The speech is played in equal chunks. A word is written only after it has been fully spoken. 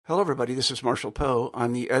Hello, everybody. This is Marshall Poe.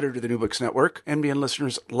 I'm the editor of the New Books Network. NBN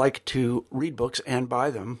listeners like to read books and buy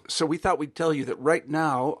them. So we thought we'd tell you that right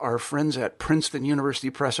now, our friends at Princeton University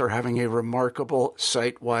Press are having a remarkable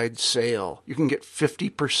site-wide sale. You can get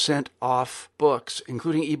 50% off books,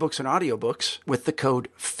 including ebooks and audiobooks, with the code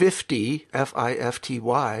 50,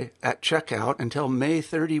 F-I-F-T-Y, at checkout until May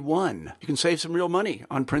 31. You can save some real money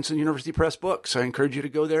on Princeton University Press books. I encourage you to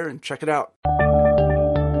go there and check it out.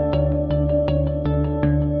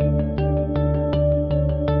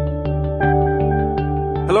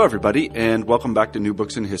 Hello, everybody, and welcome back to New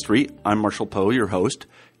Books in History. I'm Marshall Poe, your host.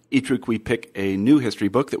 Each week we pick a new history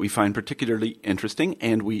book that we find particularly interesting,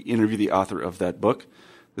 and we interview the author of that book.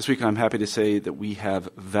 This week I'm happy to say that we have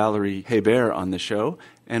Valerie Hebert on the show,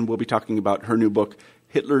 and we'll be talking about her new book,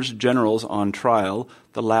 Hitler's Generals on Trial,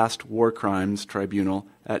 The Last War Crimes Tribunal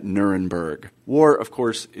at Nuremberg. War, of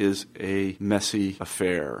course, is a messy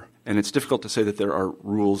affair, and it's difficult to say that there are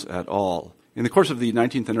rules at all. In the course of the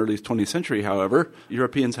 19th and early 20th century, however,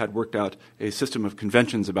 Europeans had worked out a system of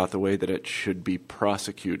conventions about the way that it should be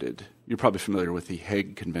prosecuted. You're probably familiar with the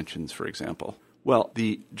Hague Conventions, for example. Well,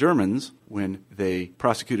 the Germans, when they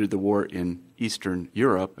prosecuted the war in Eastern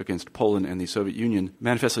Europe against Poland and the Soviet Union,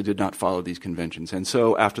 manifestly did not follow these conventions. And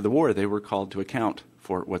so after the war, they were called to account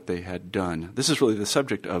for what they had done. This is really the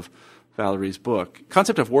subject of Valerie's book. The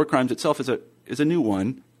concept of war crimes itself is a new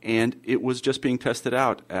one, and it was just being tested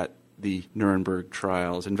out at the Nuremberg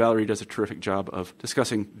trials. And Valerie does a terrific job of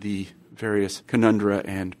discussing the various conundra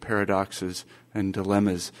and paradoxes and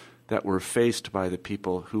dilemmas that were faced by the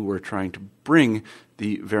people who were trying to bring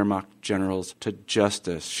the Wehrmacht generals to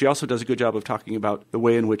justice. She also does a good job of talking about the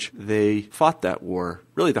way in which they fought that war,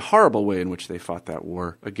 really the horrible way in which they fought that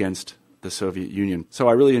war against the Soviet Union. So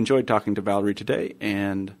I really enjoyed talking to Valerie today,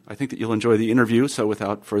 and I think that you'll enjoy the interview. So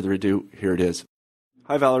without further ado, here it is.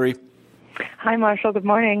 Hi, Valerie. Hi, Marshall. Good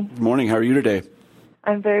morning. Good morning. How are you today?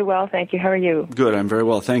 I'm very well, thank you. How are you? Good. I'm very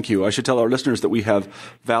well, thank you. I should tell our listeners that we have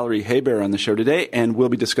Valerie Hebert on the show today, and we'll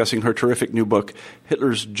be discussing her terrific new book,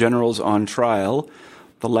 Hitler's Generals on Trial,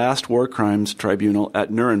 The Last War Crimes Tribunal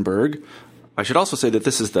at Nuremberg. I should also say that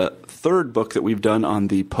this is the third book that we've done on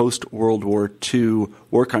the post-World War II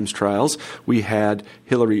war crimes trials. We had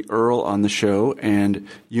Hilary Earle on the show and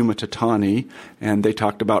Yuma Tatani, and they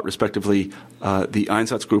talked about, respectively, the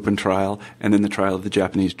Einsatzgruppen trial and then the trial of the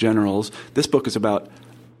Japanese generals. This book is about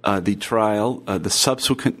the trial, the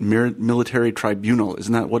subsequent military tribunal.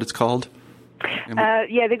 Isn't that what it's called?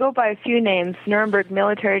 Yeah, they go by a few names. Nuremberg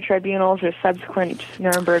Military Tribunals or subsequent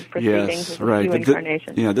Nuremberg proceedings. Yes, right. Few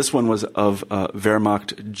incarnations. This one was of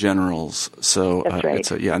Wehrmacht generals. So that's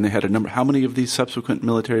right. And they had a number. How many of these subsequent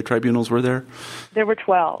military tribunals were there? There were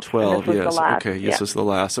 12. 12, and this yes. was the last. Okay, yes, this is the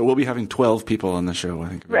last. So we'll be having 12 people on the show, I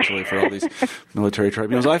think, eventually, for all these military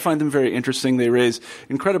tribunals. I find them very interesting. They raise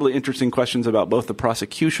incredibly interesting questions about both the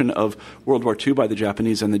prosecution of World War II by the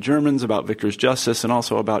Japanese and the Germans, about victor's justice, and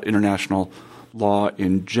also about international law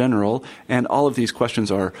in general. And all of these questions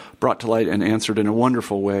are brought to light and answered in a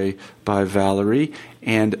wonderful way by Valerie.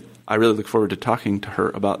 And I really look forward to talking to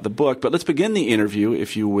her about the book. But let's begin the interview,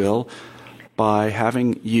 if you will, by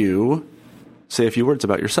having you say a few words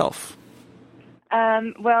about yourself.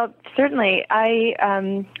 Well, certainly. I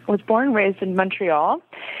was born and raised in Montreal,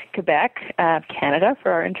 Quebec, Canada,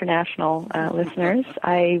 for our international listeners.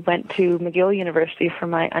 I went to McGill University for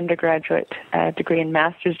my undergraduate degree and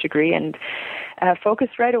master's degree, and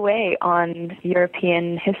focused right away on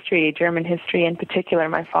European history, German history in particular.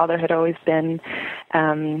 My father had always been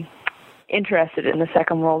interested in the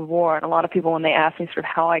Second World War, and a lot of people, when they ask me sort of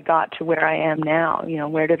how I got to where I am now,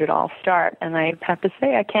 where did it all start? And I have to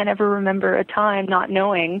say, I can't ever remember a time not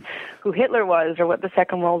knowing who Hitler was or what the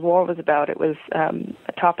Second World War was about. It was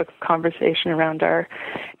a topic of conversation around our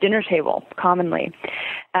dinner table, commonly.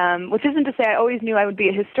 Which isn't to say I always knew I would be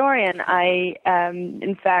a historian. I,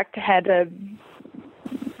 in fact, had a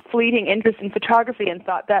fleeting interest in photography and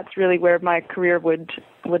thought that's really where my career would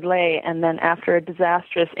lay. And then after a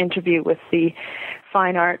disastrous interview with the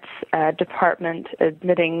Fine Arts Department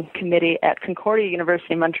admitting committee at Concordia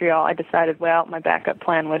University in Montreal, I decided, well, my backup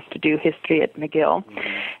plan was to do history at McGill.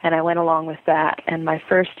 And I went along with that. And my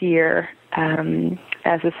first year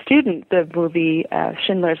as a student, the movie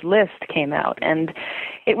Schindler's List came out. And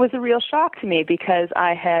it was a real shock to me because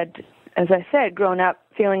I had, as I said, grown up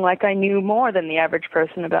feeling like I knew more than the average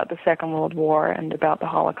person about the Second World War and about the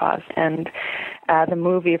Holocaust. And the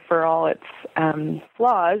movie, for all its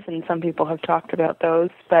flaws, and some people have talked about those,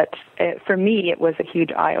 but for me it was a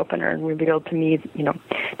huge eye-opener and revealed to me,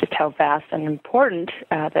 just how vast and important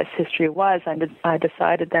this history was. I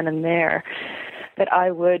decided then and there that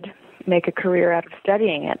I would make a career out of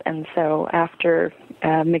studying it. And so after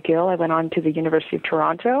McGill, I went on to the University of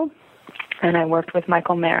Toronto, and I worked with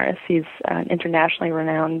Michael Maris. He's an internationally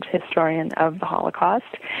renowned historian of the Holocaust.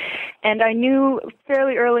 And I knew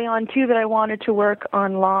fairly early on, too, that I wanted to work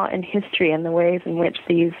on law and history and the ways in which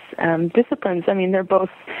these disciplines, I mean, they're both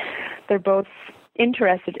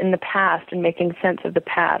interested in the past and making sense of the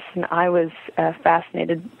past. And I was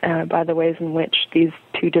fascinated by the ways in which these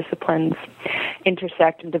two disciplines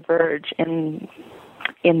intersect and diverge in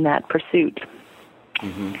that pursuit.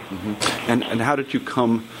 Mm-hmm, mm-hmm. And how did you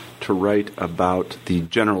come to write about the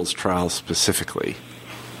general's trial specifically?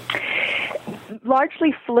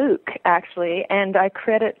 Largely fluke, actually, and I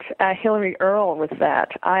credit Hilary Earle with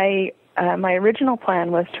that. My original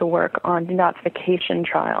plan was to work on denazification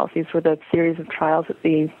trials. These were the series of trials that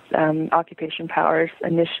the occupation powers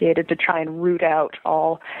initiated to try and root out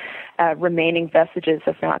all remaining vestiges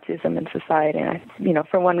of Nazism in society. And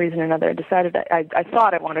for one reason or another, I decided that I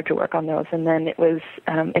thought I wanted to work on those. And then it was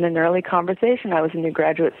in an early conversation. I was a new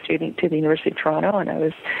graduate student to the University of Toronto, and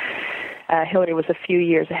Hilary was a few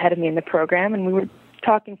years ahead of me in the program, and we were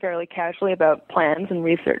talking fairly casually about plans and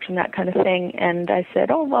research and that kind of thing. And I said,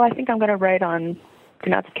 I think I'm going to write on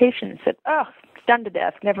denazification. And said, it's done to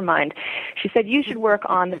death. Never mind. She said, you should work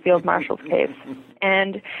on the field marshal's case.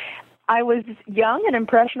 And I was young and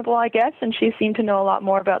impressionable, I guess, and she seemed to know a lot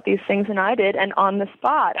more about these things than I did. And on the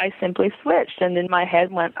spot, I simply switched, and in my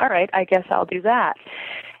head went, all right, I guess I'll do that.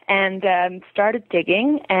 And started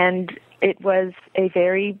digging, and it was a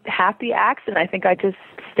very happy accident. I think I just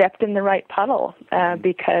stepped in the right puddle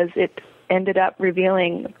because it ended up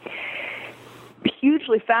revealing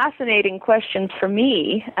hugely fascinating questions for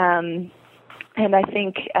me, and I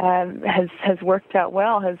think has worked out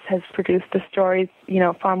well. Has produced a story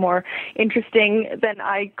far more interesting than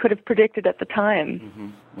I could have predicted at the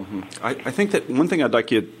time. Mm-hmm, mm-hmm. I think that one thing I'd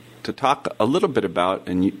like you to talk a little bit about,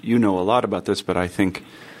 and you know a lot about this, but I think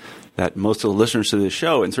that most of the listeners to this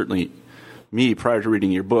show, and certainly me prior to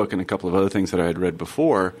reading your book and a couple of other things that I had read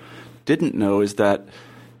before, didn't know, is that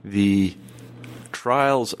the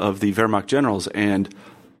trials of the Wehrmacht generals and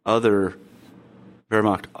other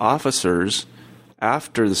Wehrmacht officers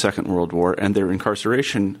after the Second World War and their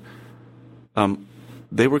incarceration,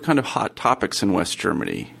 they were kind of hot topics in West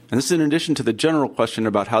Germany. And this is in addition to the general question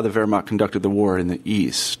about how the Wehrmacht conducted the war in the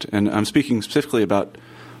East. And I'm speaking specifically about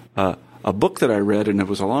a book that I read, and it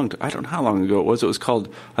was I don't know how long ago it was.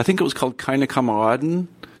 I think it was called Keine Kameraden.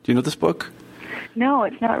 Do you know this book? No,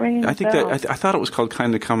 it's not ringing I think bell. I thought it was called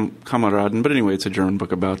Keine Kameraden, but anyway, it's a German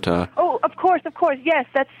book about. Of course, yes,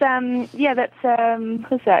 that's who's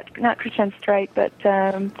that? Not Christian Streit, but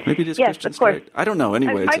maybe it is yes, Christian Streit. I don't know.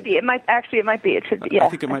 Anyway, it might be. It might be. It should be. Yeah, I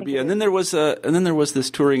think it might be. And then there was this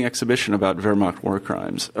touring exhibition about Wehrmacht war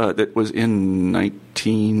crimes that was in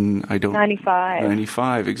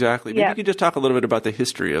 95. Exactly. Maybe you could just talk a little bit about the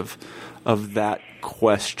history of that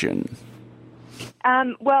question.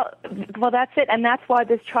 Well, that's it, and that's why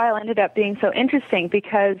this trial ended up being so interesting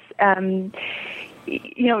because, during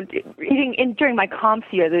my comps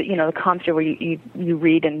year, the comps year where you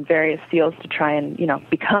read in various fields to try and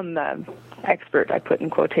become expert, I put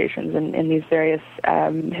in quotations, in these various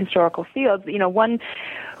historical fields.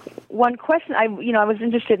 One question, I was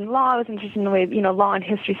interested in law. I was interested in the way, law and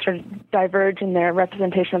history sort of diverge in their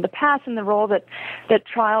representation of the past and the role that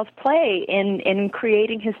trials play in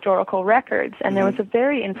creating historical records. And there was a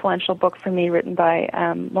very influential book for me written by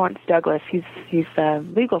Lawrence Douglas. He's a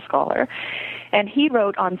legal scholar. And he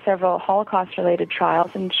wrote on several Holocaust-related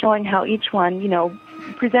trials and showing how each one,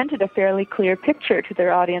 presented a fairly clear picture to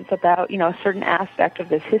their audience about, a certain aspect of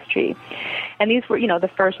this history. And these were, the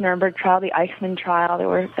first Nuremberg trial, the Eichmann trial. There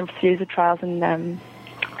were a series of trials in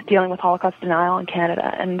dealing with Holocaust denial in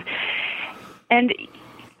Canada. And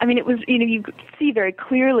I mean, it was, you could see very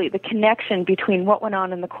clearly the connection between what went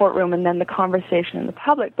on in the courtroom and then the conversation in the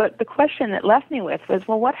public. But the question that left me with was,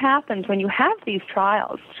 well, what happens when you have these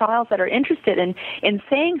trials that are interested in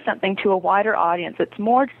saying something to a wider audience? It's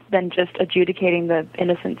more than just adjudicating the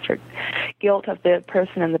innocence or guilt of the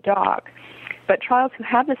person in the dock. But trials who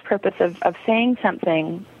have this purpose of saying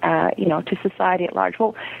something, to society at large.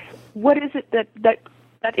 Well, what is it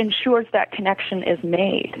that ensures that connection is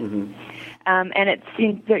made? Mm-hmm. And it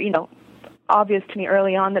seemed, obvious to me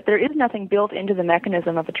early on that there is nothing built into the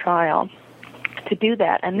mechanism of a trial to do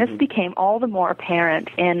that. And this became all the more apparent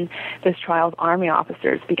in this trial's army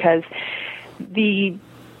officers because the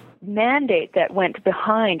mandate that went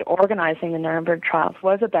behind organizing the Nuremberg trials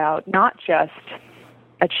was about not just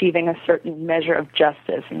achieving a certain measure of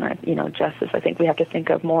justice, and justice I think we have to think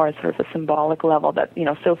of more as sort of a symbolic level that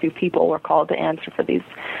so few people were called to answer for these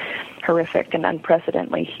horrific and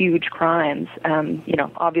unprecedentedly huge crimes.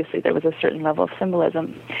 Obviously there was a certain level of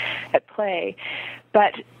symbolism at play.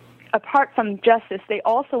 But apart from justice, they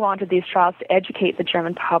also wanted these trials to educate the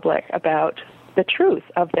German public about the truth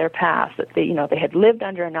of their past, that they had lived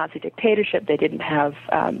under a Nazi dictatorship. They didn't have,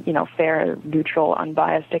 fair, neutral,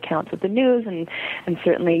 unbiased accounts of the news, and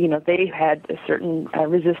certainly, they had a certain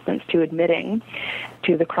resistance to admitting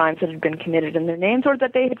to the crimes that had been committed in their names, or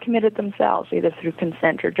that they had committed themselves, either through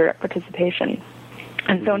consent or direct participation.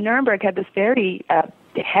 And so Nuremberg had this very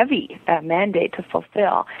heavy mandate to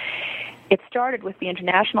fulfill. It started with the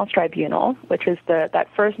International Tribunal, which is that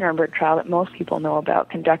first Nuremberg trial that most people know about,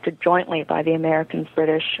 conducted jointly by the Americans,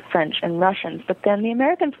 British, French, and Russians. But then the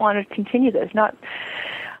Americans wanted to continue this, not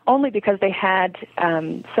only because they had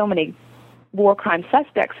so many war crime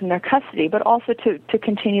suspects in their custody, but also to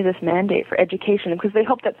continue this mandate for education, because they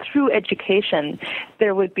hoped that through education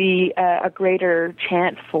there would be a greater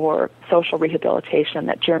chance for social rehabilitation,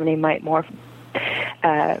 that Germany might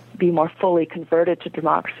be more fully converted to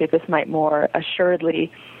democracy. This might more assuredly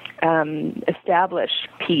establish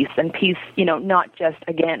peace, and peace, not just,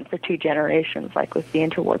 again, for 2 generations like with the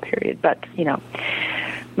interwar period, but,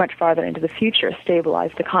 much farther into the future,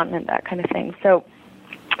 stabilize the continent, that kind of thing. So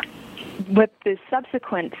with the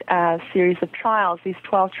subsequent series of trials, these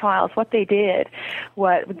 12 trials, what they did,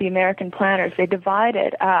 with the American planners, they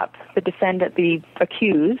divided up the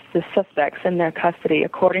accused, the suspects in their custody,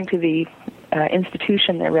 according to the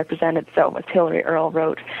institution they represented. So as Hilary Earl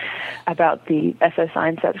wrote about the SS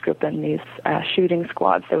Einsatzgruppe and these shooting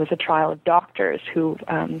squads, there was a trial of doctors who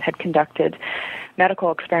had conducted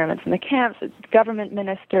medical experiments in the camps, government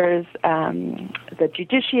ministers, the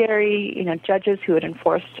judiciary, judges who had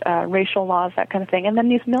enforced racial laws, that kind of thing, and then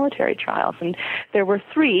these military trials. And there were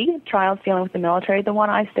 3 trials dealing with the military. The one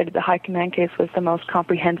I studied, the High Command case, was the most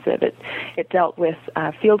comprehensive. It dealt with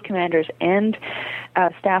field commanders and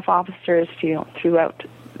staff officers throughout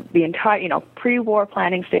the entire, pre-war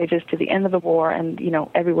planning stages to the end of the war, and,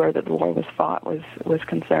 everywhere that the war was fought was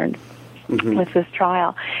concerned with this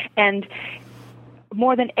trial. And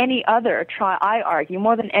more than any other trial, I argue,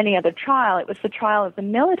 more than any other trial, it was the trial of the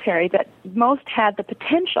military that most had the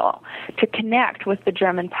potential to connect with the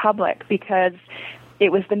German public, because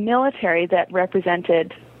it was the military that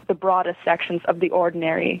represented the broadest sections of the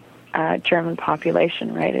ordinary German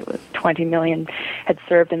population, right? It was 20 million had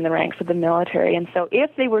served in the ranks of the military. And so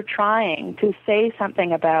if they were trying to say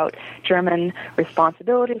something about German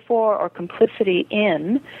responsibility for or complicity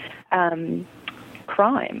in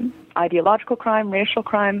crime, ideological crime, racial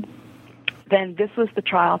crime, then this was the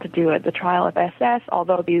trial to do it. The trial of SS,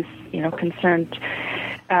 although these, concerned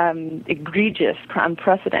egregious,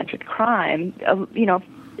 unprecedented crime,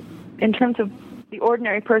 in terms of the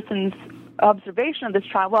ordinary person's observation of this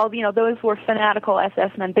trial, well, those were fanatical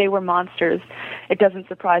SS men. They were monsters. It doesn't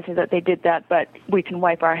surprise me that they did that, but we can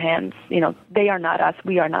wipe our hands. They are not us.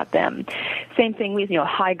 We are not them. Same thing with,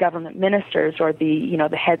 high government ministers or the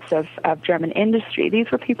heads of German industry. These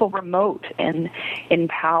were people remote in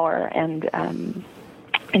power and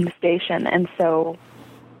in station. And so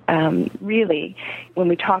really, when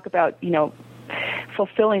we talk about,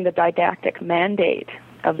 fulfilling the didactic mandate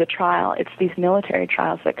of the trial, it's these military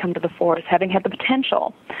trials that come to the fore as having had the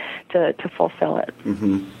potential to fulfill it.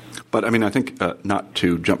 Mm-hmm. But, I think, not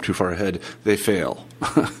to jump too far ahead, they fail.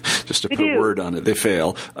 Just to put a word on it, they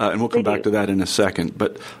fail. And we'll come back to that in a second.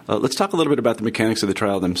 But let's talk a little bit about the mechanics of the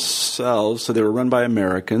trial themselves. So they were run by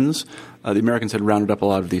Americans. The Americans had rounded up a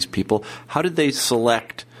lot of these people. How did they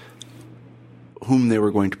select whom they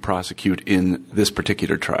were going to prosecute in this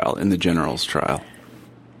particular trial, in the general's trial?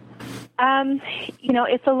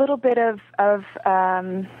 It's a little bit of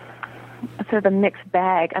sort of a mixed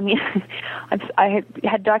bag. I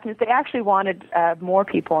had documents. They actually wanted more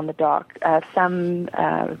people in the dock. Some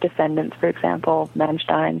defendants, for example,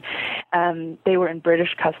 Manstein, they were in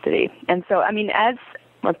British custody. And so,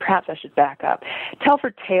 or perhaps I should back up.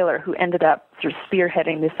 Telford Taylor, who ended up sort of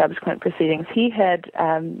spearheading the subsequent proceedings, he had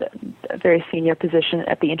a very senior position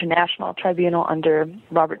at the International Tribunal under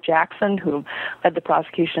Robert Jackson, who led the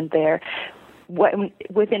prosecution there.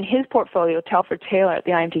 Within his portfolio, Telford Taylor at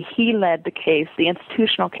the IMT, he led the case, the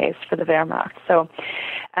institutional case for the Wehrmacht. So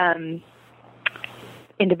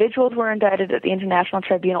individuals were indicted at the International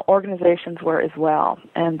Tribunal. Organizations were as well,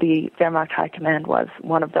 and the Wehrmacht High Command was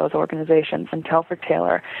one of those organizations, and Telford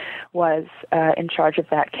Taylor was in charge of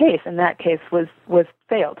that case, and that case was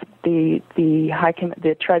failed.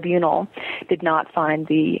 The tribunal did not find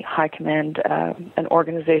the High Command an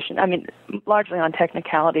organization, largely on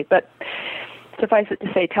technicality, but suffice it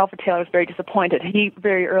to say, Telford Taylor was very disappointed. He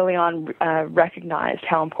very early on recognized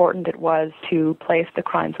how important it was to place the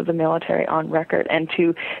crimes of the military on record and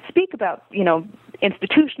to speak about,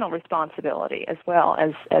 institutional responsibility as well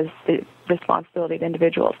as the responsibility of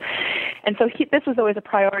individuals. And so this was always a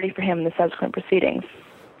priority for him in the subsequent proceedings.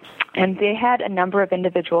 And they had a number of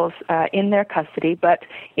individuals in their custody, but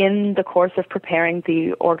in the course of preparing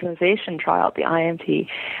the organization trial, the IMT,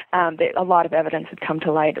 a lot of evidence had come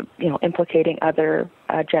to light, implicating other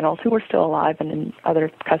generals who were still alive and in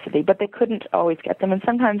other custody, but they couldn't always get them. And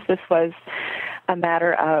sometimes this was a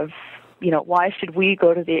matter of, why should we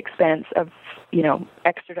go to the expense of,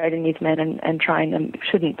 extraditing these men and trying them?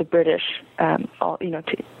 Shouldn't the British,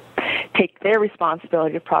 to take their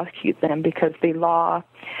responsibility to prosecute them, because the law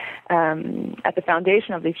at the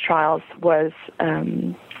foundation of these trials was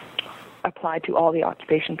applied to all the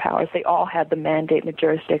occupation powers. They all had the mandate and the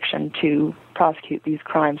jurisdiction to prosecute these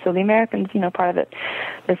crimes. So the Americans, part of it,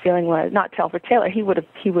 their feeling was, not Telford Taylor, he would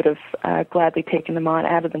have gladly taken them on,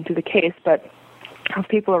 added them to the case, but of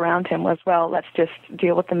people around him was, well, let's just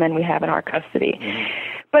deal with the men we have in our custody. Mm-hmm.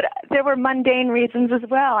 But there were mundane reasons as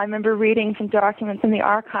well. I remember reading some documents in the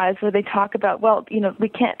archives where they talk about, we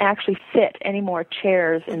can't actually fit any more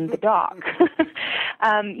chairs in the dock.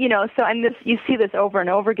 So, and this, you see this over and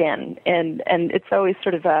over again, and it's always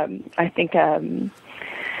sort of, I think, an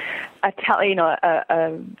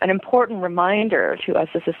important reminder to us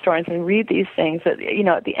as historians when we read these things that,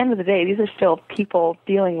 at the end of the day, these are still people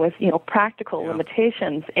dealing with, practical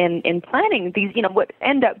limitations in planning these, what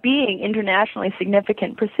end up being internationally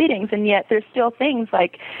significant proceedings. And yet there's still things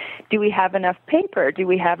like, do we have enough paper? Do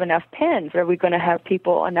we have enough pens? Are we going to have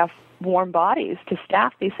enough warm bodies to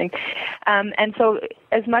staff these things? And so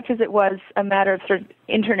as much as it was a matter of sort of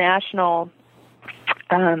international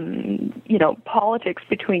politics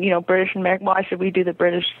between, British and American, why should we do the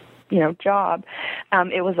British, job?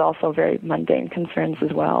 It was also very mundane concerns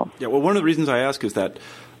as well. Yeah, well, one of the reasons I ask is that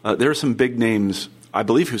there are some big names, I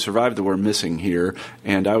believe, who survived the war missing here,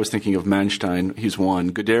 and I was thinking of Manstein. He's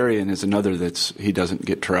one. Guderian is another he doesn't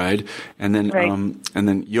get tried, and then right. And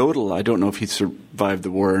then Jodl. I don't know if he survived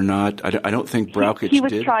the war or not. I don't think Brauchitsch did. He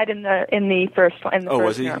was tried in the first one.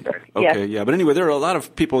 Was he? Nuremberg. Okay, yes. Yeah. But anyway, there are a lot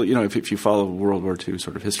of people. If you follow World War II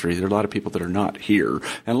sort of history, there are a lot of people that are not here,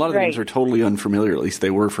 and a lot of right. names are totally unfamiliar. At least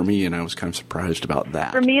they were for me, and I was kind of surprised about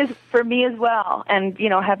that. For me as well, and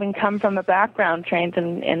having come from a background trained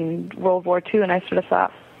in World War II, and I sort of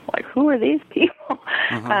thought, like, who are these people?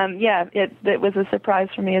 Uh-huh. It was a surprise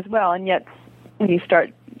for me as well. And yet, when you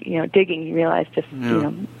start, digging, you realize just,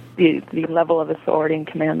 the level of authority and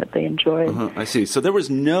command that they enjoyed. Uh-huh. I see. So there was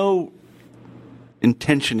no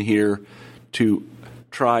intention here to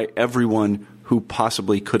try everyone who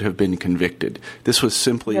possibly could have been convicted. This was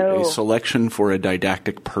simply a selection for a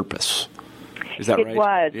didactic purpose. Is that right? It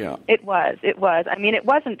was. Yeah. It was. I mean, it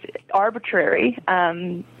wasn't arbitrary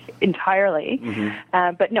entirely,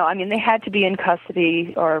 mm-hmm. But no, I mean, they had to be in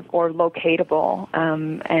custody or locatable,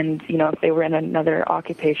 and if they were in another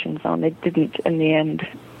occupation zone, they didn't in the end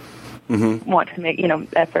mm-hmm. want to make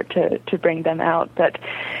effort to bring them out, but.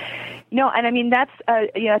 No, and I mean, that's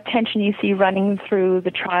a tension you see running through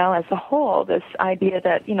the trial as a whole, this idea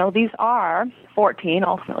that, these are 14,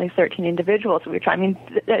 ultimately 13 individuals we're trying. I mean,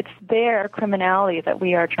 it's their criminality that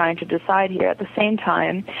we are trying to decide here. At the same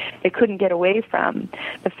time, they couldn't get away from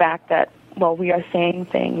the fact that, we are saying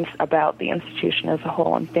things about the institution as a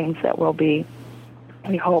whole and things that will be,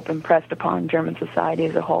 we hope, impressed upon German society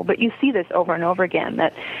as a whole. But you see this over and over again,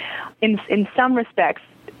 that in some respects,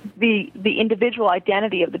 the individual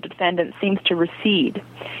identity of the defendant seems to recede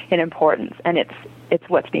in importance, and it's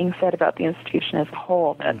what's being said about the institution as a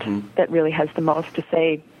whole that mm-hmm. that really has the most to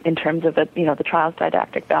say in terms of the trial's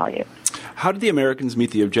didactic value. How did the Americans meet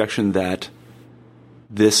the objection that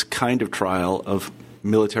this kind of trial of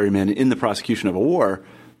military men in the prosecution of a war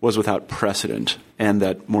was without precedent, and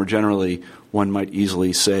that more generally one might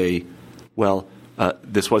easily say,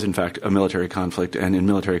 this was, in fact, a military conflict, and in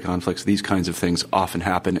military conflicts, these kinds of things often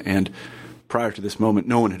happen. And prior to this moment,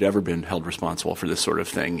 no one had ever been held responsible for this sort of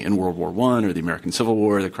thing. In World War I, or the American Civil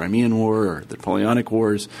War, the Crimean War, or the Napoleonic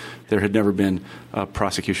Wars, there had never been a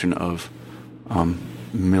prosecution of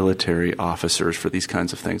military officers for these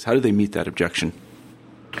kinds of things. How did they meet that objection?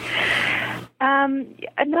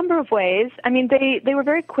 A number of ways. I mean, they were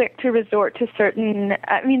very quick to resort to certain.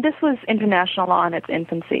 I mean, this was international law in its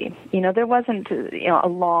infancy. There wasn't a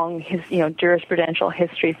long jurisprudential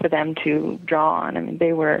history for them to draw on. I mean,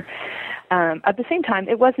 they were At the same time,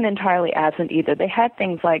 it wasn't entirely absent either. They had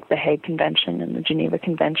things like the Hague Convention and the Geneva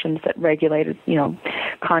Conventions that regulated,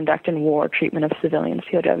 conduct in war, treatment of civilians,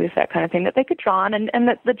 POWs, that kind of thing, that they could draw on, and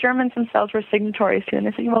that the Germans themselves were signatories to, and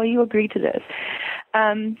they said, well, you agree to this.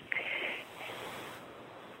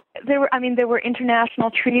 There were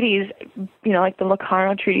international treaties, like the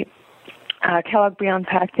Locarno Treaty, Kellogg-Briand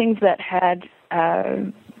Pact, things that had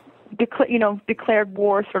declared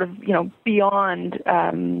war sort of, beyond,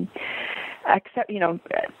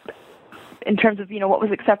 in terms of, what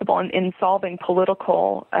was acceptable in solving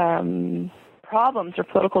political problems or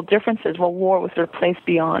political differences. Well, war was sort of placed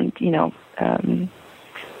beyond,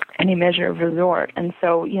 any measure of resort. And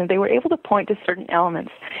so, they were able to point to certain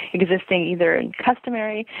elements existing either in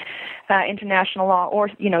customary international law or,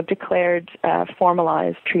 declared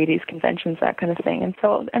formalized treaties, conventions, that kind of thing. And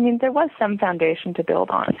so, there was some foundation to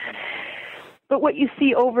build on. But what you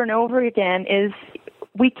see over and over again is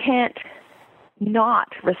we can't not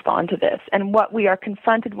respond to this. And what we are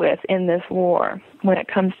confronted with in this war when it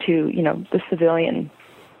comes to, the civilian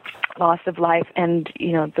loss of life and,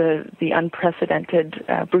 the unprecedented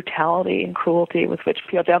brutality and cruelty with which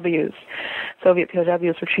Soviet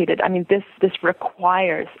POWs were treated. This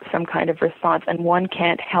requires some kind of response, and one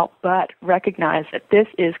can't help but recognize that this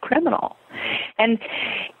is criminal. And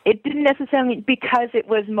it didn't necessarily because it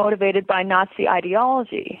was motivated by Nazi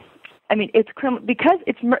ideology. It's criminal because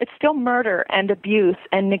it's still murder and abuse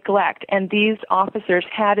and neglect, and these officers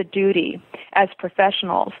had a duty as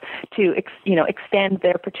professionals to extend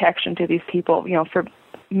their protection to these people, for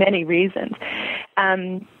many reasons.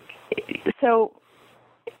 So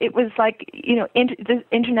it was like this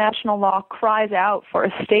international law cries out for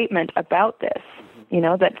a statement about this.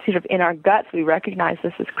 That sort of in our guts we recognize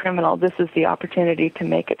this is criminal. This is the opportunity to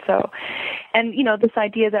make it so. And, this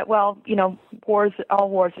idea that, all wars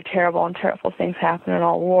are terrible and terrible things happen in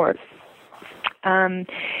all wars.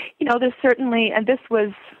 There's certainly, and this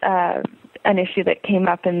was an issue that came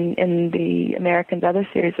up in the Americans' other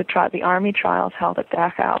series of the Army trials held at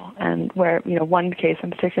Dachau, and where, one case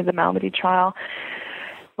in particular, the Malmedy trial,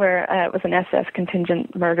 where it was an SS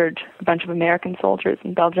contingent murdered a bunch of American soldiers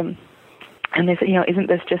in Belgium. And they said, isn't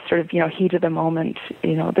this just sort of, heat of the moment?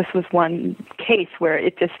 This was one case where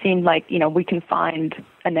it just seemed like, we can find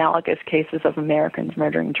analogous cases of Americans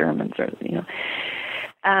murdering Germans or,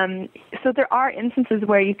 So there are instances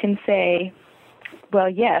where you can say, well,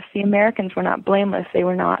 yes, the Americans were not blameless. They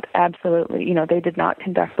were not absolutely, they did not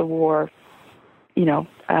conduct the war,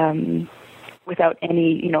 without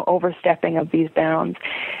any, overstepping of these bounds.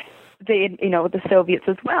 The Soviets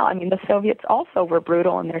as well. The Soviets also were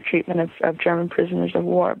brutal in their treatment of German prisoners of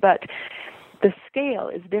war, but the scale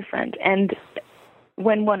is different. And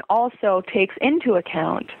when one also takes into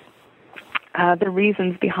account the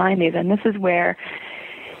reasons behind these, and this is where,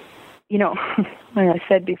 when I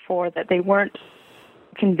said before that they weren't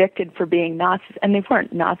convicted for being Nazis, and they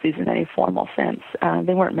weren't Nazis in any formal sense.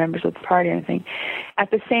 They weren't members of the party or anything.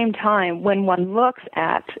 At the same time, when one looks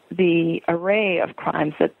at the array of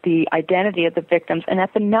crimes, at the identity of the victims, and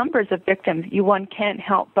at the numbers of victims, one can't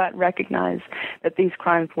help but recognize that these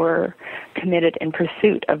crimes were committed in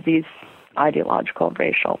pursuit of these ideological,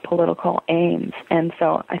 racial, political aims. And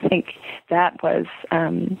so I think that was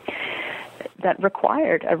that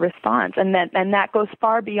required a response, and that goes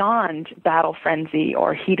far beyond battle frenzy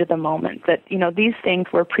or heat of the moment. That these things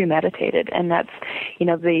were premeditated, and that's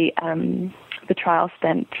the trial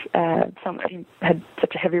spent had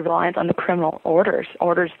such a heavy reliance on the criminal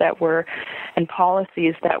orders that were and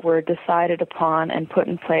policies that were decided upon and put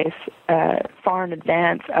in place far in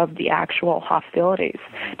advance of the actual hostilities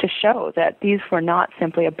to show that these were not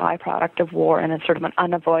simply a byproduct of war and a sort of an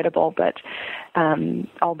unavoidable but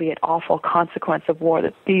albeit awful consequence of war,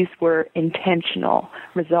 that these were intentional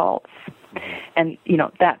results. And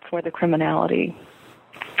that's where the criminality,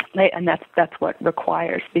 and that's what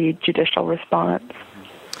requires the judicial response.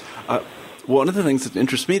 One of the things that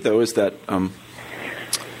interests me, though, is that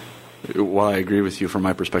while I agree with you from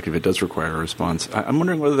my perspective, it does require a response. I'm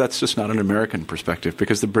wondering whether that's just not an American perspective,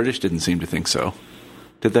 because the British didn't seem to think so.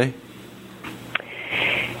 Did they?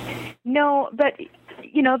 No, but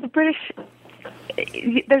the British.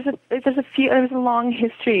 There's a long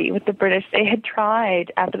history with the British. They had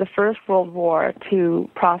tried after the First World War to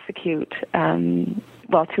prosecute,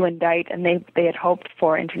 to indict, and they had hoped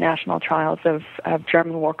for international trials of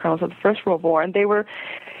German war criminals of the First World War, and they were,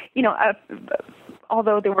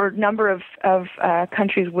 although there were a number of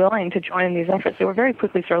countries willing to join in these efforts, they were very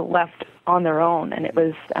quickly sort of left on their own, and it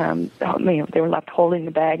was, they were left holding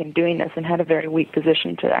the bag and doing this, and had a very weak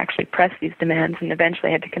position to actually press these demands, and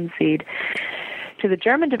eventually had to concede to the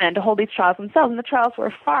German demand to hold these trials themselves, and the trials were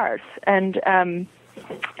a farce. And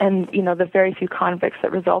the very few convicts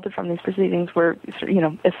that resulted from these proceedings were,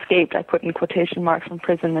 escaped, I put in quotation marks, from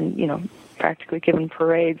prison and, practically given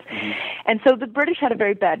parades. Mm-hmm. And so the British had a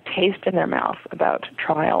very bad taste in their mouth about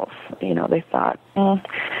trials. They thought, in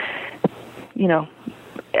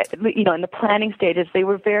the planning stages, they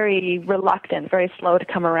were very reluctant, very slow to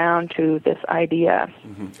come around to this idea.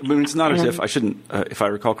 Mm-hmm. But it's not as if, if I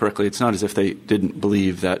recall correctly, it's not as if they didn't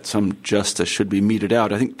believe that some justice should be meted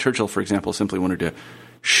out. I think Churchill, for example, simply wanted to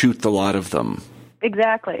shoot the lot of them.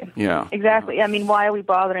 Exactly. Yeah. Exactly. I mean, why are we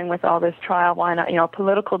bothering with all this trial? Why not,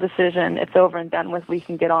 political decision, it's over and done with. We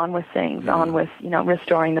can get on with things, on with,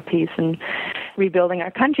 restoring the peace and rebuilding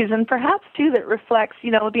our countries. And perhaps, too, that reflects,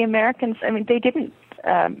 the Americans, I mean, they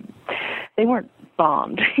weren't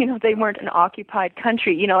bombed. They weren't an occupied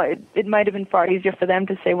country. It might have been far easier for them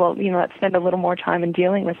to say, well, let's spend a little more time in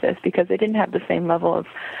dealing with this, because they didn't have the same level of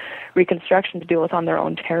reconstruction to deal with on their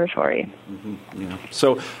own territory. Mm-hmm. Yeah.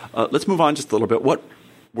 So let's move on just a little bit. What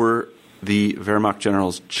were the Wehrmacht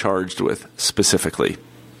generals charged with specifically?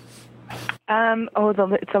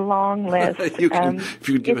 It's a long list. If you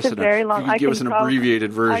could give us an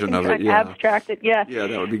abbreviated version of it. Yeah. Abstract it, yeah. Yeah,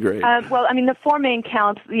 that would be great. The four main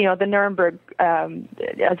counts, the Nuremberg,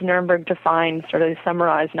 as Nuremberg defined, sort of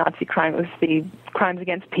summarized Nazi crime, was the crimes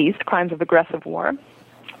against peace, crimes of aggressive war,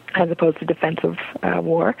 as opposed to defensive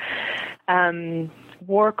war,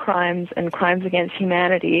 war crimes and crimes against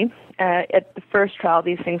humanity. At the first trial,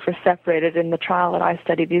 these things were separated. In the trial that I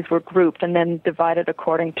studied, these were grouped and then divided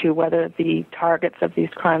according to whether the targets of these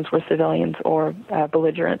crimes were civilians or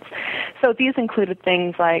belligerents. So these included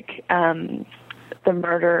things like the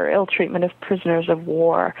murder, ill treatment of prisoners of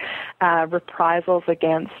war, reprisals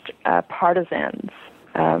against partisans,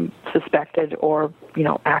 suspected or,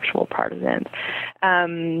 actual partisans,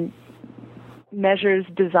 measures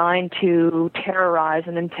designed to terrorize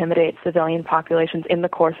and intimidate civilian populations in the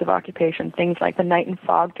course of occupation, things like the Night and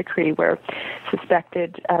Fog Decree, where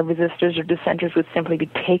suspected resistors or dissenters would simply be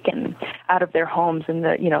taken out of their homes in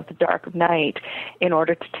the dark of night in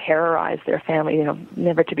order to terrorize their family,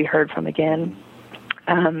 never to be heard from again.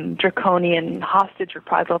 Draconian hostage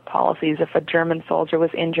reprisal policies if a German soldier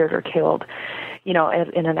was injured or killed, in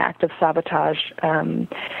an act of sabotage,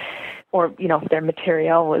 or their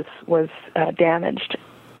material was damaged.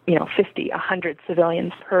 50, 100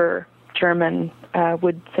 civilians per German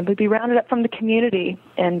would simply be rounded up from the community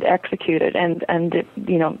and executed. And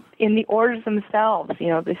in the orders themselves,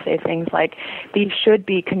 they say things like, these should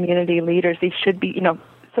be community leaders. These should be,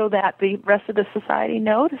 so that the rest of the society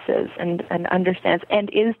notices and understands and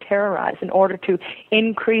is terrorized in order to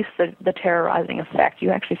increase the terrorizing effect.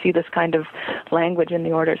 You actually see this kind of language in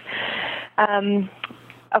the orders.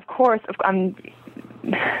 Of course, I'm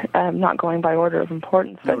not going by order of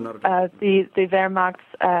importance, but the Wehrmacht's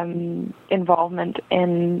involvement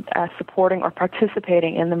in supporting or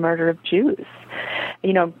participating in the murder of Jews.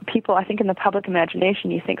 People, I think in the public imagination,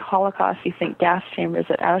 you think Holocaust, you think gas chambers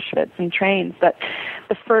at Auschwitz and trains, but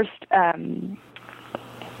the first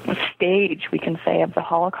stage, we can say, of the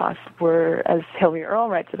Holocaust were, as Hilary Earl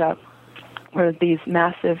writes about, were these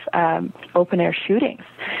massive open-air shootings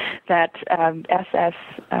that SS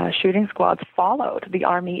shooting squads followed the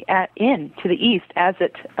army in to the east as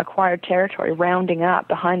it acquired territory, rounding up,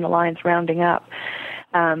 behind the lines, rounding up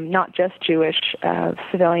not just Jewish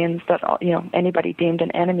civilians, but anybody deemed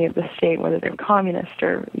an enemy of the state, whether they were communist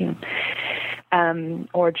or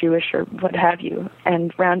Jewish or what have you,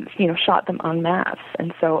 and shot them en masse.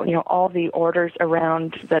 And so all the orders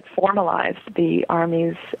around that formalized the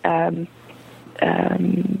army's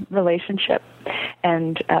relationship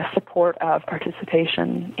and support of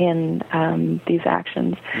participation in these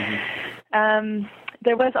actions. Mm-hmm.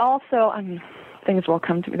 There was also, things will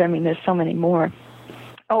come to, there's so many more.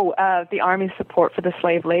 The Army's support for the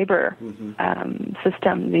slave labor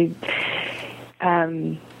system.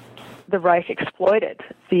 The Reich exploited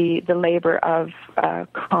the labor of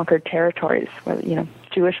conquered territories, whether,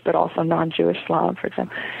 Jewish but also non-Jewish Slav, for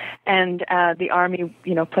example. And the Army,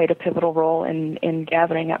 played a pivotal role in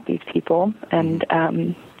gathering up these people and,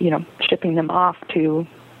 shipping them off to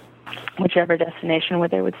whichever destination where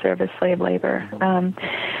they would serve as slave labor.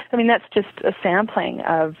 That's just a sampling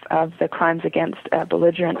of the crimes against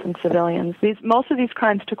belligerents and civilians. Most of these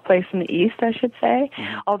crimes took place in the East, I should say,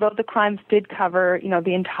 although the crimes did cover,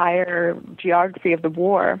 the entire geography of the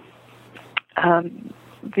war.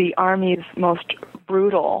 the Army's most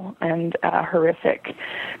brutal and horrific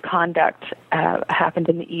conduct happened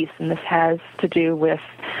in the East, and this has to do with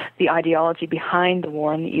the ideology behind the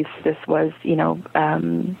war in the East. This was,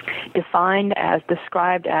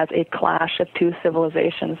 described as a clash of two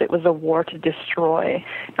civilizations. It was a war to destroy,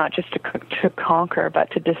 not just to conquer,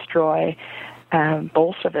 but to destroy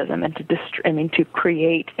Bolshevism and to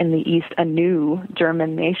create in the East a new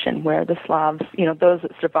German nation where the Slavs, those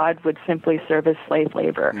that survived would simply serve as slave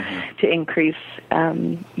labor to increase,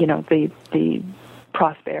 the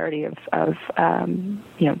prosperity of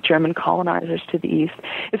German colonizers to the East.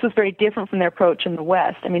 This was very different from their approach in the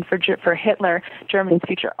West. I mean, for Hitler, Germany's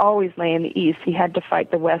future always lay in the East. He had to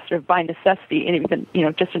fight the West sort of by necessity, and even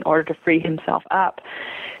just in order to free himself up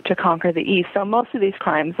to conquer the East. So most of these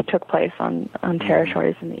crimes took place on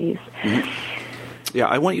territories in the East. Mm-hmm. Yeah,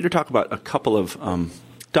 I want you to talk about a couple of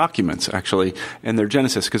documents, actually, and their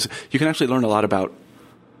genesis, because you can actually learn a lot about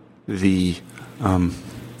the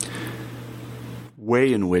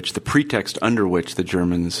way in which, the pretext under which the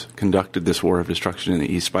Germans conducted this war of destruction in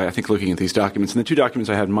the East by, I think, looking at these documents. And the two documents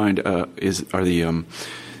I had in mind are the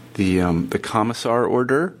Commissar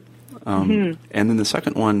Order, and then the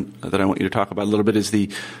second one that I want you to talk about a little bit is and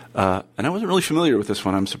I wasn't really familiar with this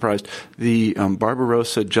one, I'm surprised, the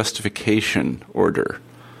Barbarossa Justification Order.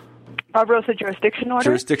 Barbarossa Jurisdiction Order?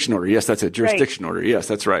 Jurisdiction Order, yes, that's it. Jurisdiction Order, yes,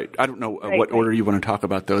 that's right. I don't know what order you want to talk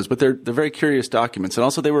about those, but they're very curious documents. And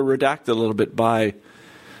also they were redacted a little bit by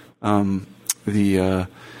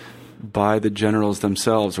the generals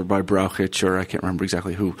themselves, or by Brauchitsch, or I can't remember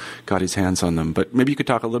exactly who got his hands on them. But maybe you could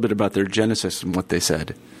talk a little bit about their genesis and what they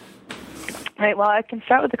said. Right. Well, I can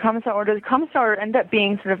start with the Commissar Order. The Commissar Order ended up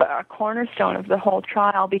being sort of a cornerstone of the whole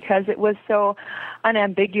trial because it was so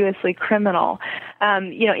unambiguously criminal.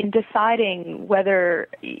 In deciding whether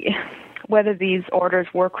these orders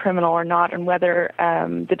were criminal or not, and whether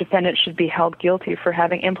the defendant should be held guilty for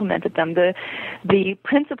having implemented them, the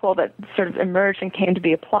principle that sort of emerged and came to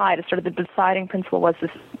be applied, as sort of the deciding principle, was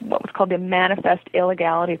this what was called the manifest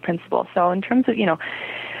illegality principle. So, in terms of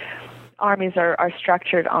armies are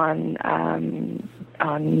structured on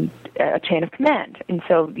a chain of command. And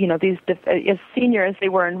so, these, as senior as they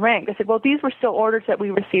were in rank, they said, well, these were still orders that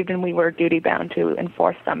we received and we were duty-bound to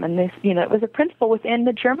enforce them. And this, it was a principle within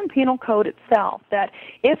the German Penal Code itself that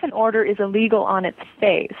if an order is illegal on its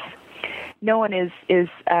face, no one is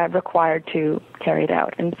required to carry it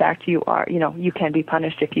out. In fact, you can be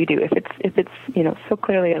punished if you do. If it's so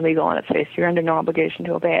clearly illegal on its face, you're under no obligation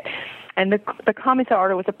to obey it. And the Commissar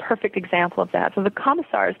Order was a perfect example of that. So the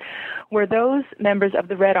Commissars were those members of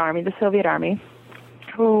the Red Army, the Soviet Army,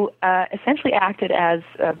 who essentially acted as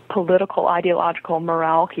political, ideological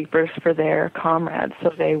morale keepers for their comrades. So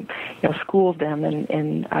they, schooled them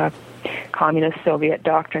in communist Soviet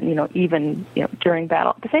doctrine, even during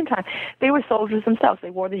battle. At the same time, they were soldiers themselves. They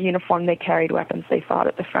wore the uniform, they carried weapons, they fought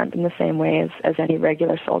at the front in the same way as any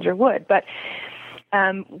regular soldier would. But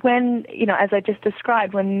when, as I just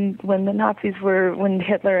described, when the Nazis when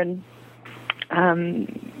Hitler and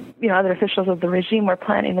other officials of the regime were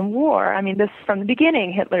planning the war, I mean, this from the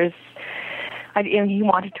beginning, he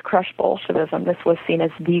wanted to crush Bolshevism. This was seen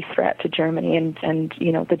as the threat to Germany, and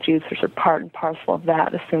the Jews were sort of part and parcel of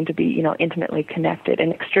that, assumed to be intimately connected,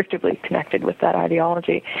 inextricably connected with that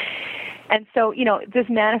ideology. And so, this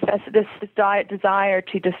desire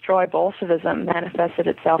to destroy Bolshevism manifested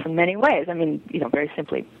itself in many ways. I mean, very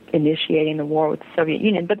simply initiating the war with the Soviet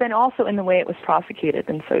Union, but then also in the way it was prosecuted.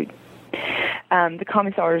 And so the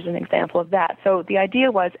Commissar Order is an example of that. So the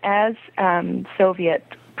idea was, as Soviet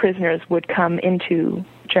prisoners would come into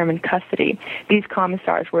German custody, these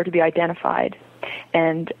commissars were to be identified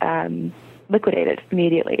and liquidated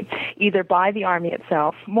immediately, either by the army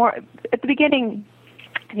itself. More at the beginning,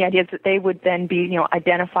 the idea is that they would then be,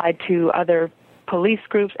 identified to other police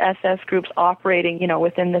groups, SS groups operating,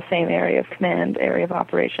 within the same area of command, area of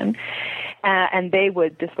operation, and they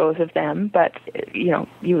would dispose of them. But,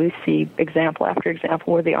 you would see example after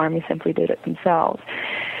example where the army simply did it themselves.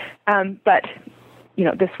 But,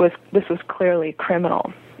 this was clearly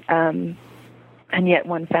criminal, and yet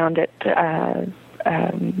one found it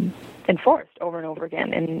enforced over and over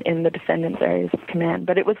again in the defendant's areas of command.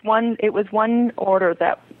 But it was one order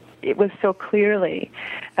that it was so clearly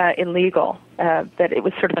illegal that it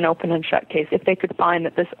was sort of an open and shut case. If they could find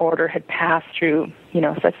that this order had passed through,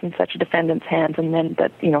 such and such a defendant's hands, and then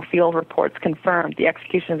that, field reports confirmed the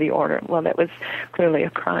execution of the order, well, that was clearly a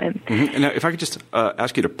crime. Mm-hmm. And now, if I could just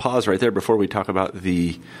ask you to pause right there before we talk about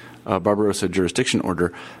the Barbarossa Jurisdiction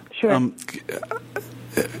Order. Sure.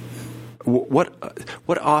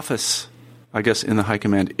 What office I guess, in the High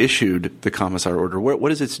Command issued the Commissar order?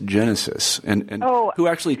 What is its genesis, and who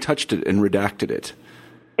actually touched it and redacted it?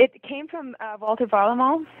 It came from Walter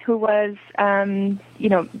Warlimont, who was,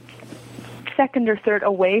 second or third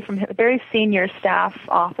away from him, a very senior staff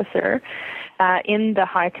officer in the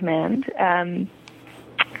High Command.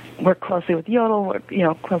 Worked closely with Jodl, worked,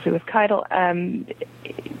 closely with Keitel.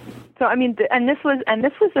 So I mean, and this was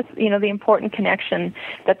the important connection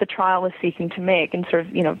that the trial was seeking to make, and sort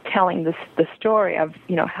of telling the story of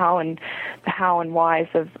how and whys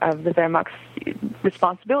of the Wehrmacht's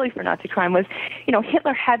responsibility for Nazi crime was,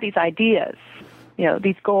 Hitler had these ideas,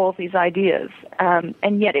 these goals, these ideas,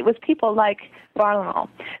 and yet it was people like Warlimont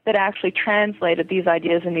that actually translated these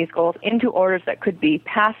ideas and these goals into orders that could be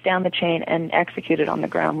passed down the chain and executed on the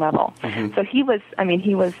ground level. Mm-hmm. So he was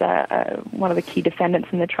one of the key defendants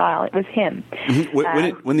in the trial. It was him.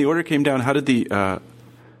 Mm-hmm. When the order came down, how did the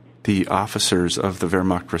officers of the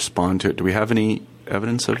Wehrmacht respond to it? Do we have any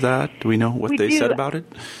evidence of that? Do we know what they said about it?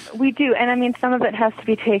 We do, and I mean, some of it has to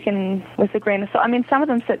be taken with a grain of salt. I mean, some of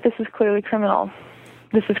them said this is clearly criminal.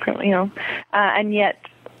 This is criminal, and yet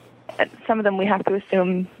some of them we have to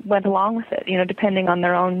assume went along with it, depending on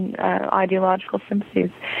their own ideological sympathies.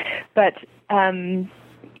 But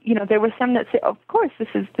there were some that say, "Of course, this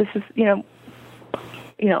is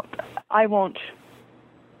I won't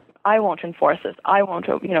enforce this. I won't,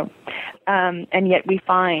 and yet we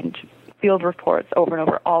find field reports over and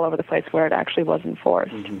over, all over the place, where it actually was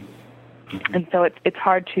enforced. Mm-hmm. Mm-hmm. And so it's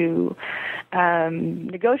hard to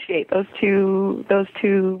negotiate those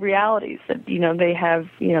two realities that they have.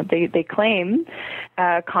 They claim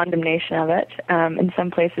condemnation of it. In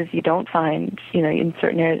some places you don't find. In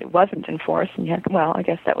certain areas it wasn't enforced, and yet, well, I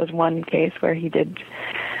guess that was one case where he did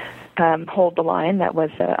hold the line. That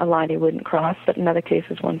was a line he wouldn't cross. But in other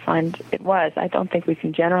cases, one finds it was. I don't think we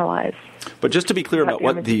can generalize. But just to be clear about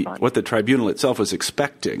what the tribunal itself was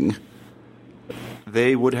expecting,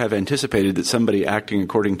 they would have anticipated that somebody acting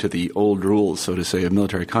according to the old rules, so to say, of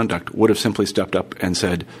military conduct, would have simply stepped up and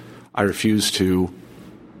said, I refuse to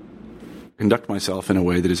conduct myself in a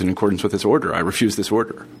way that is in accordance with this order. I refuse this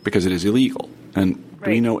order because it is illegal. And right.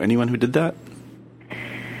 Do we know anyone who did that?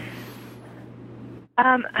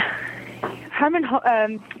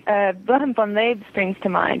 Wilhelm von Leeb springs to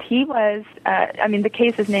mind. He was, the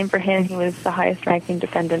case is named for him. He was the highest ranking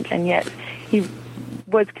defendant, and yet he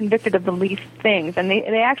was convicted of the least things. And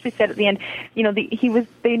they actually said at the end,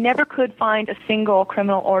 they never could find a single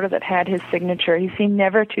criminal order that had his signature. He seemed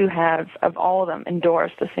never to have, of all of them,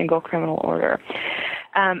 endorsed a single criminal order.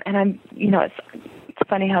 It's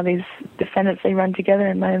funny how these defendants, they run together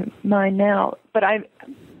in my mind now. But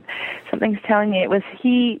something's telling me it was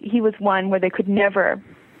he was one where they could never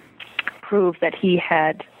prove that he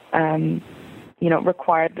had,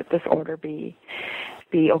 required that this order be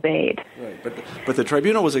obeyed. Right, but the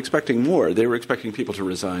tribunal was expecting more. They were expecting people to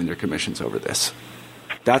resign their commissions over this.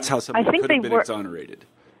 That's how somebody could have been exonerated.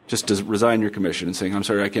 Just to resign your commission and saying, I'm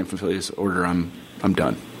sorry, I can't fulfill this order, I'm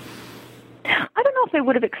done. I don't know if they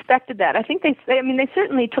would have expected that. I think they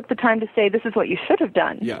certainly took the time to say, this is what you should have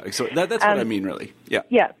done. Yeah, so that's what I mean, really. Yeah.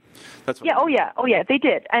 Yeah. That's what I mean. They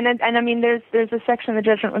did. And there's a section of the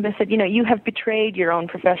judgment where they said, you have betrayed your own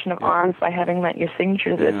profession of arms by having lent your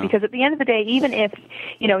signature to this. Yeah. Because at the end of the day, even if,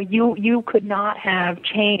 you could not have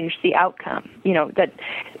changed the outcome, that,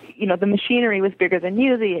 the machinery was bigger than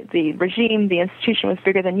you, the regime, the institution was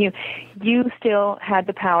bigger than you still had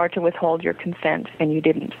the power to withhold your consent, and you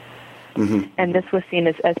didn't. Mm-hmm. And this was seen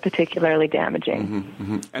as particularly damaging.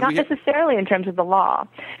 Mm-hmm. Mm-hmm. Not necessarily in terms of the law,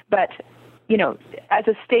 but as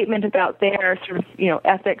a statement about their sort of,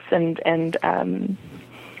 ethics and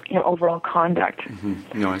overall conduct.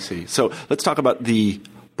 Mm-hmm. No, I see. So let's talk about the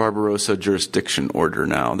Barbarossa jurisdiction order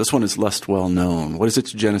now. This one is less well known. What is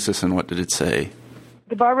its genesis and what did it say?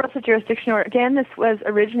 The Barbarossa jurisdiction order, again, this was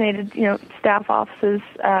originated, staff offices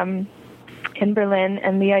in Berlin,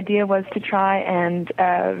 and the idea was to try and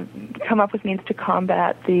come up with means to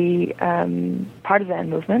combat the partisan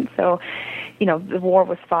movement. So, the war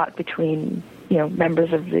was fought between,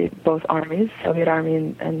 members of both armies, Soviet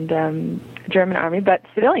army and German army, but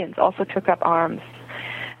civilians also took up arms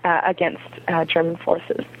against German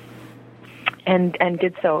forces, and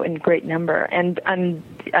did so in great number, and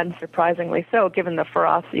unsurprisingly so, given the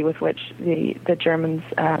ferocity with which the Germans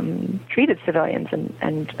treated civilians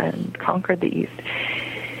and conquered the East.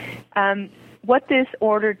 What this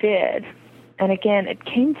order did, and again, it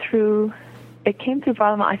came through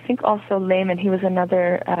Warlimont. I think also Lehman. He was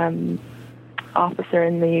another officer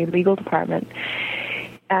in the legal department.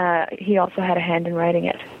 He also had a hand in writing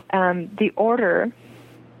it. The order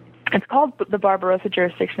It's called the Barbarossa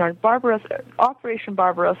Jurisdiction Order. Operation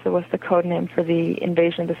Barbarossa was the code name for the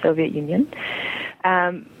invasion of the Soviet Union.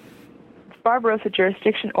 Barbarossa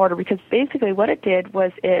Jurisdiction Order, because basically what it did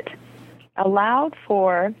was it allowed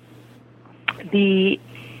for it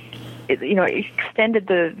extended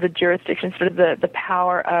the jurisdiction, sort of the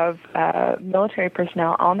power of military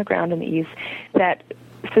personnel on the ground in the East that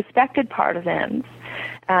suspected partisans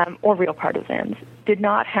or real partisans did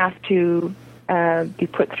not have to be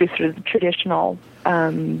put through sort of the traditional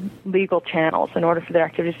legal channels in order for their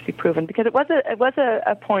activities to be proven, because it was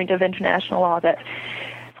a point of international law that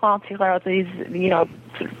these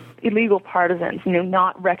sort of illegal partisans,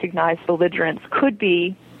 not recognized belligerents, could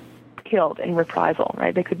be killed in reprisal.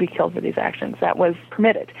 Right, they could be killed for these actions. That was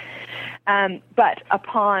permitted, but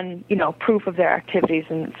upon proof of their activities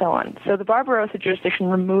and so on. So the Barbarossa jurisdiction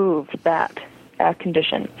removed that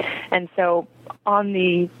condition, and so on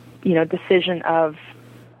the decision of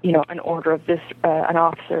an order of this, an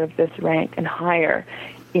officer of this rank and higher,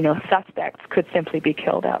 suspects could simply be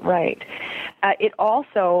killed outright. It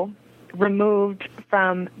also removed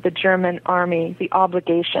from the German army the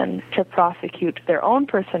obligation to prosecute their own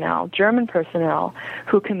personnel, German personnel,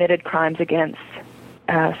 who committed crimes against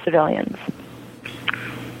civilians.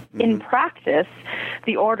 Mm-hmm. In practice,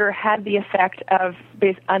 the order had the effect of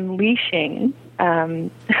unleashing the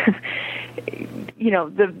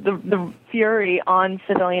fury on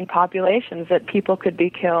civilian populations, that people could be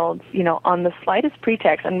killed, on the slightest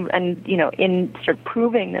pretext, and in sort of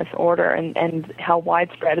proving this order and how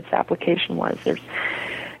widespread its application was. There's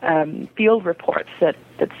field reports that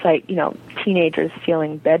cite, teenagers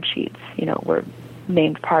stealing bed sheets, were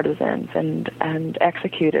named partisans and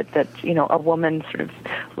executed, that a woman sort of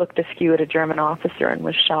looked askew at a German officer and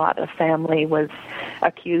was shot. A family was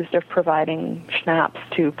accused of providing schnapps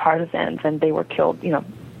to partisans, and they were killed,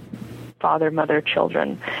 father, mother,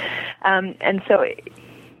 children. And so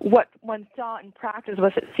what one saw in practice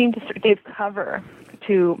was it seemed to sort of give cover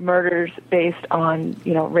to murders based on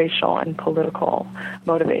racial and political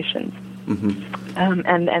motivations. Mm-hmm.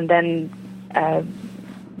 And then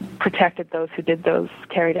protected those who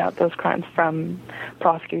carried out those crimes from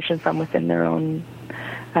prosecution from within their own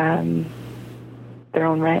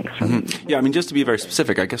ranks. Mm-hmm. Yeah, I mean, just to be very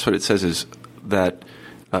specific, I guess what it says is that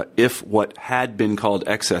if what had been called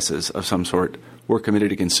excesses of some sort were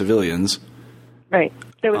committed against civilians, right,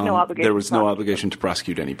 there was no obligation. There was no obligation to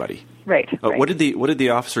prosecute anybody. Right. Right. What did the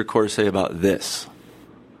officer corps say about this?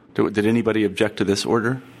 Did anybody object to this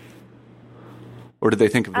order? Or did they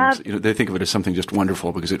think of it, they think of it as something just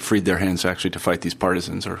wonderful because it freed their hands actually to fight these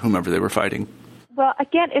partisans or whomever they were fighting? Well,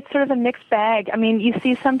 again, it's sort of a mixed bag. I mean, you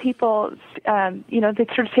see some people, they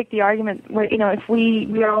sort of take the argument where, if we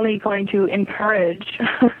are only going to encourage,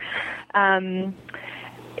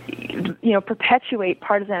 perpetuate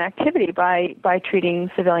partisan activity by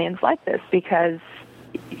treating civilians like this, because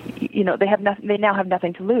they now have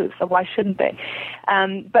nothing to lose, so why shouldn't they?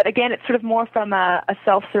 But again, it's sort of more from a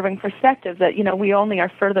self-serving perspective that, we only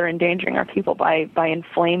are further endangering our people by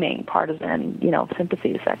inflaming partisan,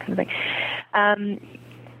 sympathies, that kind of thing.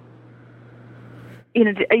 Do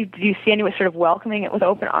you see anyone sort of welcoming it with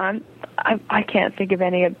open arms? I can't think of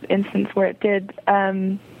any instance where it did.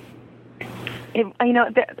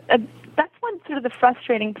 That's one sort of the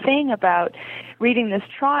frustrating thing about reading this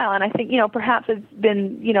trial, and I think, perhaps it's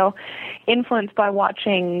been, influenced by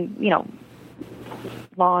watching,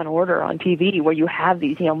 Law and Order on TV, where you have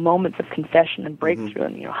these, moments of confession and breakthrough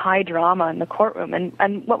and, high drama in the courtroom.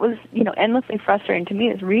 And what was, endlessly frustrating to me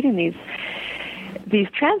is reading these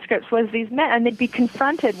transcripts was these men, and they'd be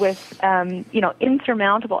confronted with,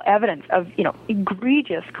 insurmountable evidence of,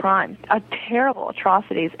 egregious crimes, terrible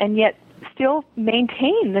atrocities, and yet still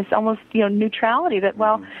maintain this almost, neutrality that,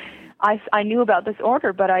 well, I knew about this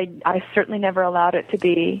order, but I certainly never allowed it to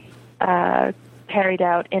be carried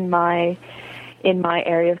out in my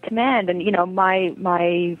area of command. And,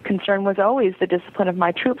 my concern was always the discipline of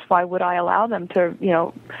my troops. Why would I allow them to,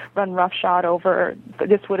 run roughshod over?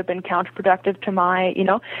 This would have been counterproductive to my,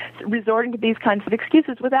 resorting to these kinds of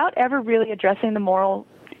excuses without ever really addressing the moral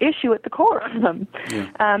issue at the core of them. Yeah.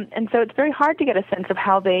 And so it's very hard to get a sense of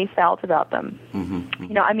how they felt about them.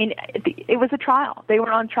 Mm-hmm. It was a trial. They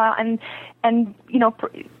were on trial, and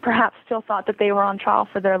perhaps still thought that they were on trial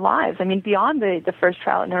for their lives. I mean, beyond the first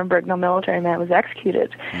trial at Nuremberg, no military man was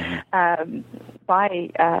executed by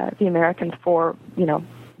the Americans for,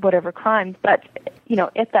 whatever crimes. But,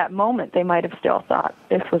 at that moment, they might have still thought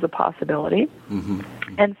this was a possibility. Mm-hmm.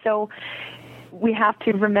 And so we have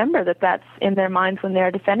to remember that that's in their minds when they're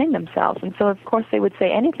defending themselves. And so, of course, they would say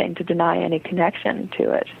anything to deny any connection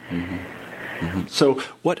to it. Mm-hmm. Mm-hmm. So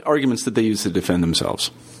what arguments did they use to defend themselves?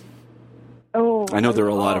 I know there are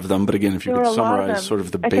a lot of them, but again, if you could summarize sort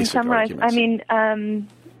of the basic arguments. I mean,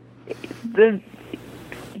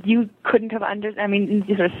 you couldn't have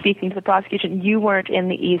sort of speaking to the prosecution, you weren't in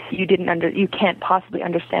the East, you can't possibly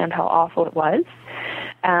understand how awful it was,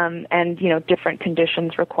 and different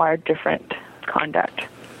conditions required different conduct.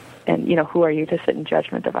 And, who are you to sit in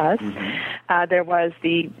judgment of us? Mm-hmm. There was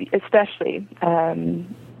especially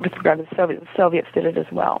with regard to the Soviets did it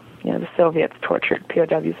as well. The Soviets tortured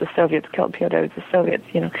POWs, the Soviets killed POWs, the Soviets,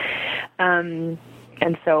 and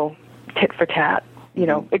so tit for tat,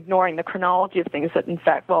 ignoring the chronology of things that, in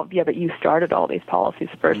fact, but you started all these policies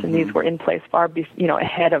first, and these were in place far,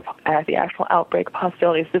 ahead of the actual outbreak of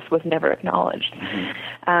hostilities. This was never acknowledged.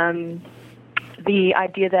 Mm-hmm. The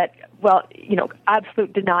idea that,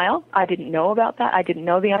 absolute denial. I didn't know about that. I didn't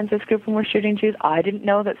know the Einsatzgruppen were shooting Jews. I didn't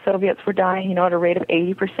know that Soviets were dying, at a rate of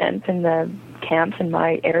 80% in the camps in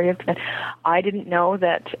my area of command. I didn't know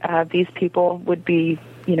that these people would be,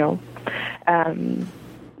 if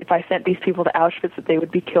I sent these people to Auschwitz, that they would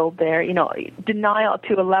be killed there. Denial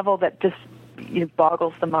to a level that just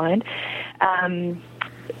boggles the mind.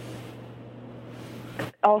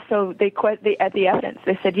 Also, at the evidence,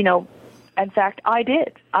 they said, in fact, I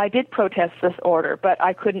did protest this order, but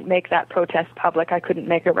I couldn't make that protest public. I couldn't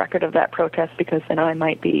make a record of that protest because then I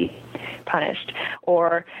might be punished.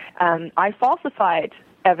 Or I falsified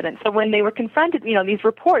evidence. So when they were confronted, these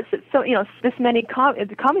reports that this many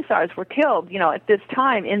commissars were killed, at this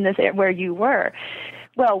time in this area where you were.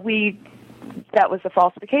 Well, that was a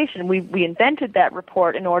falsification. We invented that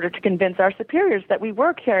report in order to convince our superiors that we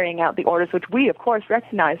were carrying out the orders, which we, of course,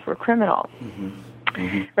 recognized were criminal. Mm-hmm.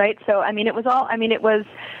 Mm-hmm. Right? So,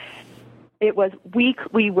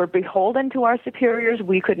 we were beholden to our superiors.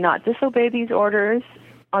 We could not disobey these orders.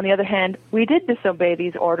 On the other hand, we did disobey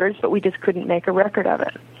these orders, but we just couldn't make a record of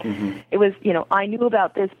it. Mm-hmm. It was, I knew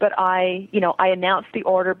about this, but I announced the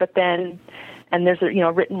order, but then, and there's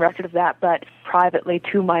a written record of that, but privately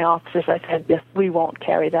to my officers I said, yes, we won't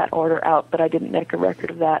carry that order out, but I didn't make a record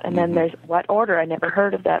of that. And then there's what order? I never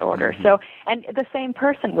heard of that order. Mm-hmm. So, and the same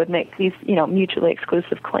person would make these, mutually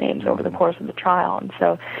exclusive claims over the course of the trial. And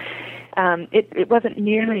so it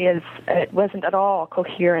wasn't at all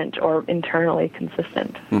coherent or internally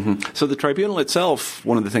consistent. Mm-hmm. So the tribunal itself,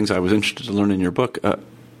 one of the things I was interested to learn in your book,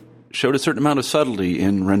 showed a certain amount of subtlety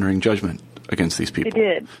in rendering judgment against these people. They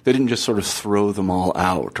did. They didn't just sort of throw them all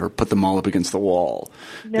out or put them all up against the wall.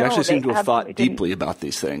 No, they actually seem to have thought deeply about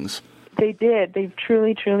these things. They did. They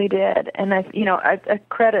truly, truly did. And I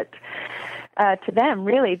credit to them,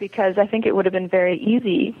 really, because I think it would have been very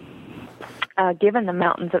easy, given the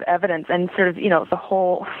mountains of evidence and sort of, the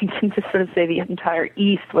whole, you can just sort of say the entire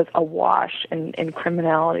East was awash in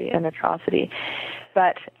criminality and atrocity.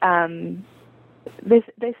 But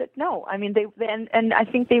they said no. I mean, and I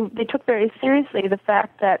think they took very seriously the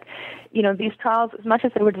fact that, these trials, as much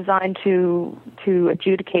as they were designed to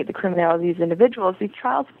adjudicate the criminality of these individuals, these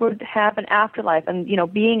trials would have an afterlife. And,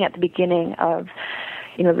 being at the beginning of,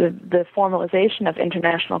 the formalization of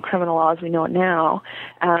international criminal law as we know it now,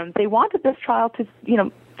 they wanted this trial to,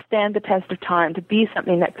 stand the test of time, to be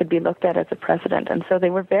something that could be looked at as a precedent. And so they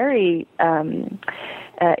were very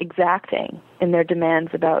exacting in their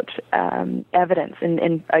demands about evidence.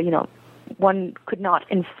 And one could not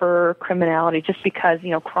infer criminality just because,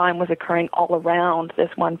 crime was occurring all around this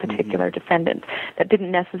one particular defendant. That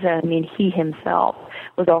didn't necessarily mean he himself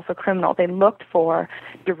was also criminal. They looked for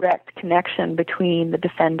direct connection between the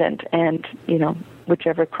defendant and,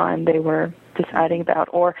 whichever crime they were deciding about,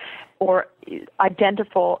 or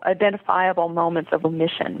identifiable moments of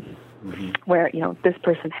omission. Mm-hmm. Where this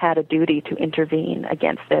person had a duty to intervene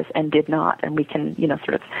against this and did not, and we can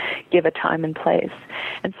sort of give a time and place.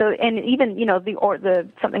 And so, and even the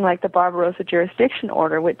something like the Barbarossa jurisdiction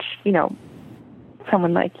order, which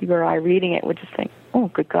someone like you or I reading it would just think, oh,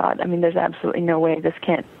 good God, I mean, there's absolutely no way this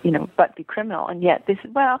can't but be criminal. And yet this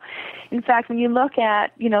is, well, in fact, when you look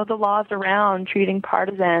at the laws around treating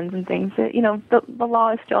partisans and things, that the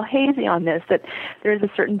law is still hazy on this. That there is a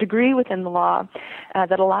certain degree within the law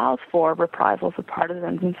that allows for reprisals of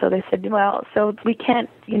partisans. And so they said, well, so we can't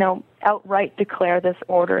outright declare this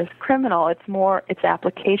order as criminal. It's more its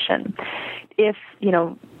application. If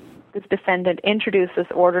this defendant introduced this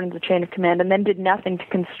order into the chain of command and then did nothing to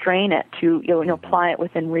constrain it, to apply it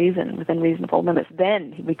within reason, within reasonable limits,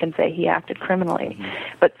 then we can say he acted criminally.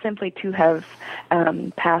 Mm-hmm. But simply to have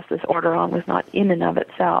passed this order on was not in and of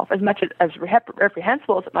itself, as much as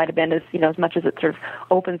reprehensible as it might have been, as much as it sort of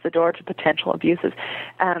opens the door to potential abuses.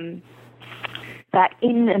 That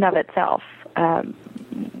in and of itself,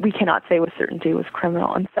 we cannot say with certainty was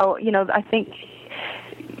criminal. And so, I think,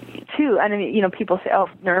 too. And I mean, people say, "Oh,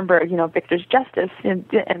 Nuremberg, victor's justice," and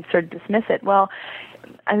sort of dismiss it. Well,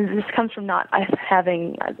 and this comes from not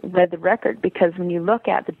having read the record, because when you look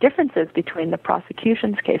at the differences between the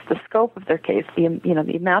prosecution's case, the scope of their case, the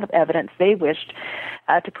amount of evidence they wished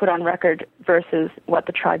to put on record versus what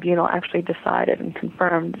the tribunal actually decided and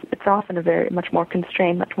confirmed, it's often a very much more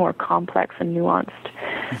constrained, much more complex and nuanced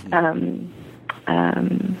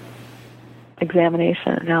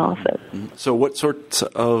examination analysis. So, what sorts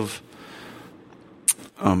of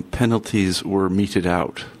penalties were meted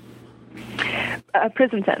out?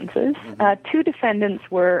 Prison sentences. 2 defendants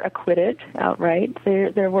were acquitted outright.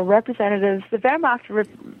 There were representatives. The Wehrmacht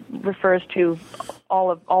refers to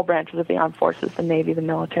all branches of the armed forces: the Navy, the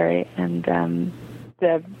military, and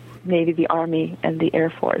the Navy, the Army, and the Air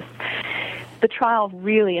Force. The trial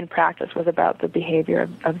really, in practice, was about the behavior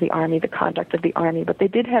of the Army, the conduct of the Army. But they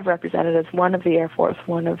did have representatives, one of the Air Force,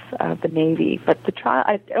 one of the Navy. But the trial,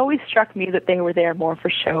 it always struck me that they were there more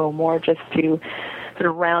for show, more just to sort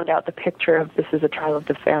of round out the picture of this is a trial of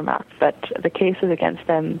the Wehrmacht. But the cases against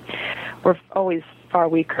them were always far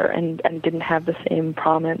weaker and didn't have the same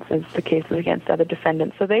prominence as the cases against other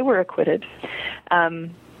defendants. So they were acquitted.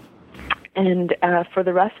 And for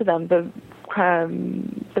the rest of them, the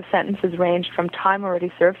sentences ranged from time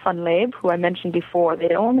already served. Von Leeb, who I mentioned before,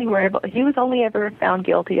 he was only ever found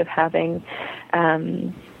guilty of having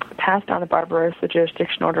passed on the Barbarossa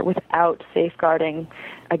jurisdiction order without safeguarding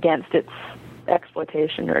against its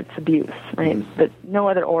exploitation or its abuse, right? But no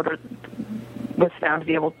other order was found to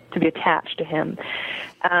be able to be attached to him.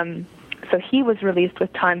 So he was released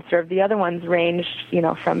with time served. The other ones ranged,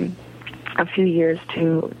 from a few years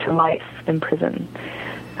to life in prison.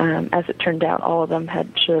 As it turned out, all of them had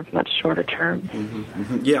served much shorter terms.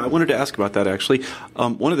 Yeah, I wanted to ask about that, actually.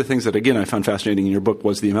 One of the things that, again, I found fascinating in your book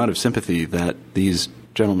was the amount of sympathy that these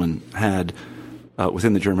gentlemen had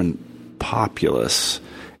within the German populace,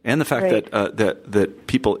 and the fact that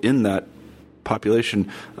people in that population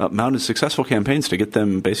mounted successful campaigns to get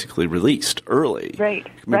them basically released early. Right.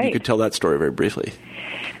 Maybe you could tell that story very briefly.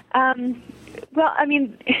 Well, I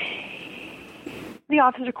mean, the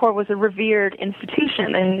Officer Corps was a revered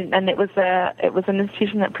institution, and it was an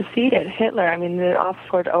institution that preceded Hitler. I mean, the Officer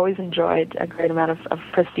Corps had always enjoyed a great amount of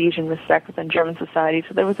prestige and respect within German society,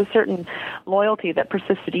 so there was a certain loyalty that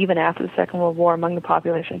persisted even after the Second World War among the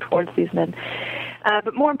population towards these men.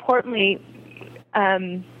 But more importantly,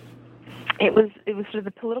 it was sort of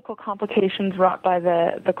the political complications wrought by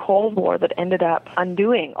the Cold War that ended up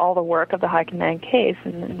undoing all the work of the Heikenmann case.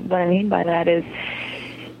 And what I mean by that is,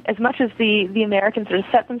 as much as the Americans sort of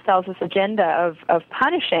set themselves this agenda of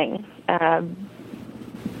punishing,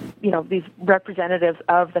 these representatives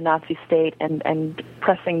of the Nazi state and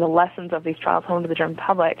pressing the lessons of these trials home to the German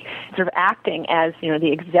public, sort of acting as,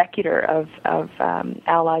 the executor of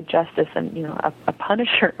Allied justice and, a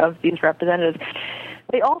punisher of these representatives,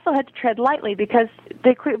 they also had to tread lightly, because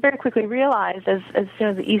they very quickly realized, as soon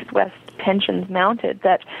as the East-West tensions mounted,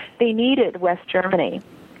 that they needed West Germany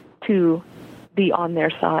to be on their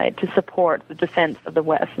side, to support the defense of the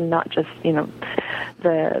West, and not just,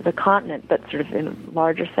 the continent, but sort of in a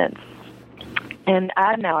larger sense. And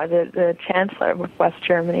Adenauer, the Chancellor of West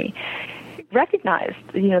Germany, recognized,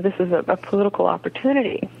 this is a political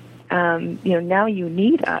opportunity. Now you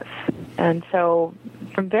need us. And so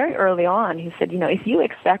from very early on, he said, if you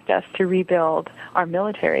expect us to rebuild our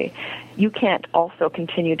military, you can't also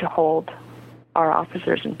continue to hold our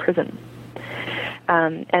officers in prison.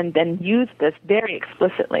 And then use this very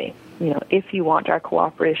explicitly, if you want our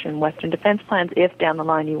cooperation in Western defense plans, if down the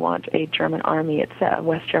line you want a German army, it's a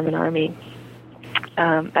West German army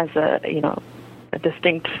as a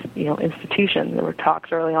distinct, institution. There were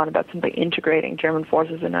talks early on about simply integrating German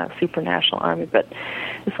forces in a supranational army, but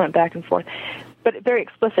this went back and forth. But very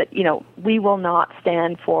explicit, we will not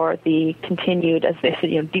stand for the continued, as they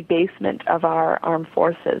said, debasement of our armed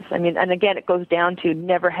forces. I mean, and again, it goes down to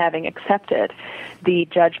never having accepted the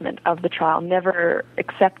judgment of the trial, never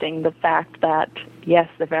accepting the fact that, yes,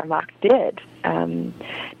 the Wehrmacht did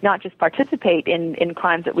not just participate in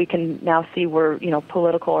crimes that we can now see were,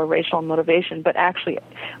 political or racial motivation, but actually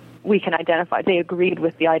we can identify they agreed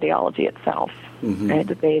with the ideology itself, right?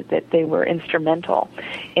 That they were instrumental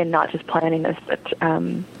in not just planning this, but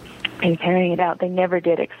in carrying it out. They never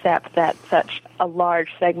did accept that such a large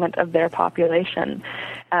segment of their population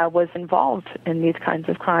was involved in these kinds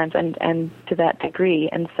of crimes, and to that degree.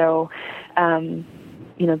 And so,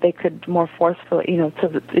 they could more forcefully, so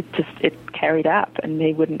that it carried up, and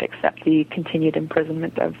they wouldn't accept the continued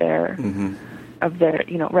imprisonment of their of the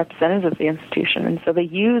representatives of the institution, and so they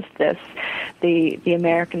used this, the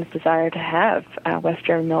Americans' desire to have West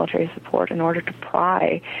German military support in order to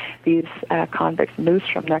pry these convicts loose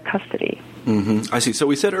from their custody. Mm-hmm. I see. So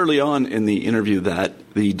we said early on in the interview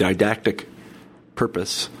that the didactic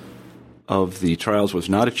purpose of the trials was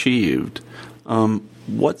not achieved.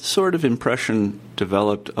 What sort of impression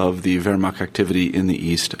developed of the Wehrmacht activity in the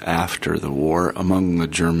East after the war among the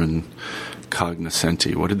German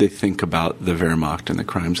cognoscenti? What did they think about the Wehrmacht and the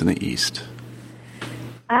crimes in the East?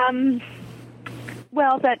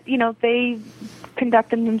 Well, that, they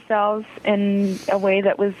conducted themselves in a way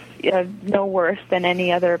that was no worse than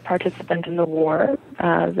any other participant in the war,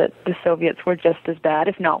 that the Soviets were just as bad,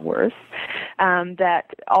 if not worse, that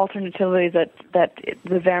alternatively that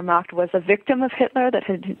the Wehrmacht was a victim of Hitler, that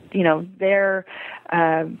had, their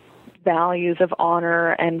values of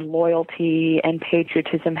honor and loyalty and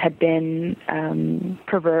patriotism had been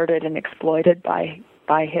perverted and exploited by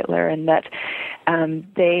Hitler, and that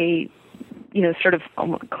they sort of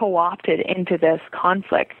co-opted into this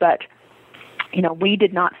conflict. But, we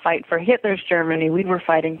did not fight for Hitler's Germany. We were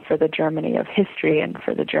fighting for the Germany of history and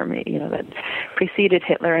for the Germany, that preceded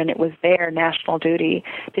Hitler, and it was their national duty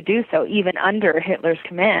to do so, even under Hitler's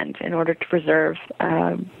command, in order to preserve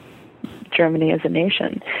Germany as a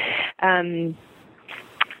nation.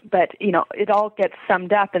 But, it all gets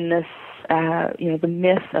summed up in this, the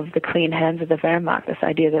myth of the clean hands of the Wehrmacht, this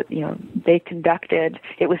idea that, they conducted,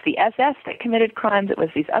 it was the SS that committed crimes, it was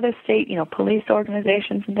these other state, police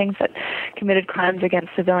organizations and things that committed crimes against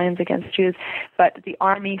civilians, against Jews, but the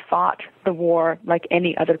army fought the war like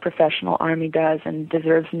any other professional army does and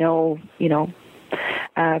deserves no,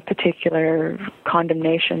 particular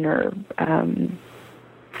condemnation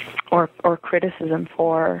or criticism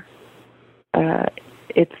for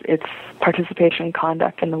its participation and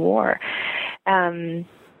conduct in the war.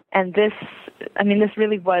 And this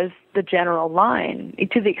really was the general line,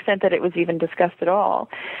 to the extent that it was even discussed at all.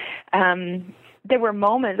 There were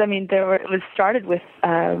moments, it was started with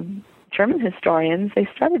German historians. They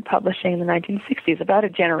started publishing in the 1960s, about a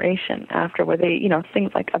generation after, where they,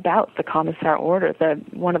 things like about the Commissar Order.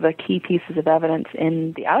 One of the key pieces of evidence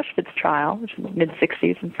in the Auschwitz trial, which was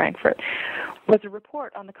mid-60s in Frankfurt, was a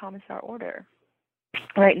report on the Commissar Order.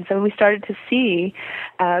 Right, and so we started to see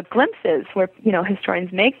glimpses where,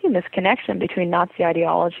 historians making this connection between Nazi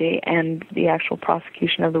ideology and the actual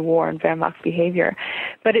prosecution of the war and Wehrmacht behavior.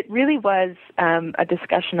 But it really was a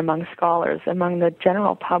discussion among scholars, among the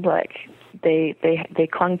general public. They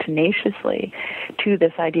clung tenaciously to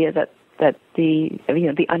this idea that the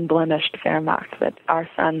unblemished Wehrmacht, that our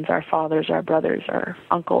sons, our fathers, our brothers, our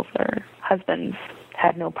uncles, our husbands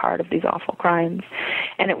had no part of these awful crimes.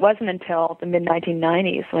 And it wasn't until the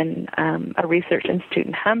mid-1990s when a research institute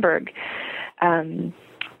in Hamburg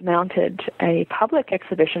mounted a public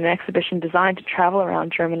exhibition, an exhibition designed to travel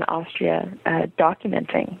around German Austria,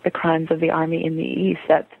 documenting the crimes of the army in the East,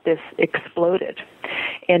 that this exploded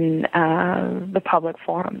in the public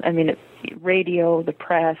forum. Radio, the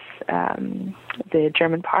press, the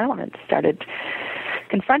German parliament started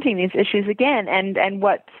confronting these issues again, and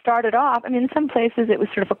what started off, in some places it was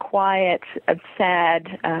sort of a quiet,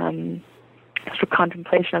 sad sort of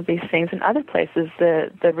contemplation of these things. In other places,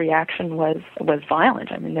 the reaction was violent.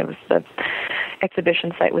 There was the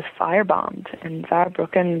exhibition site was firebombed in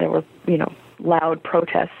Saarbrücken. There were loud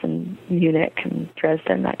protests in Munich and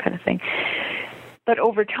Dresden, that kind of thing. But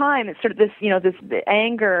over time, it's sort of this, this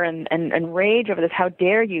anger and rage over this. How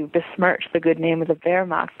dare you besmirch the good name of the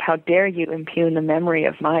Wehrmacht? How dare you impugn the memory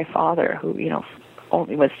of my father, who,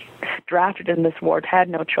 only was drafted in this war, had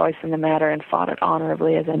no choice in the matter, and fought it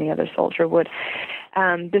honorably as any other soldier would.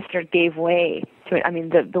 This sort of gave way to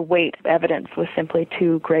it. The weight of evidence was simply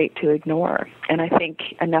too great to ignore. And I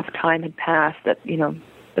think enough time had passed that,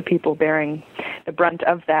 the people bearing the brunt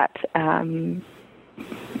of that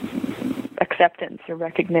acceptance or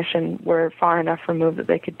recognition were far enough removed that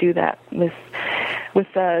they could do that with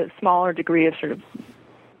a smaller degree of sort of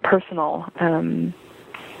personal,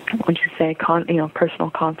 personal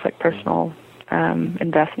conflict, personal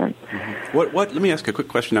investment. Mm-hmm. What? Let me ask a quick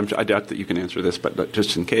question. I doubt that you can answer this, but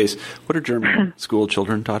just in case, what are German school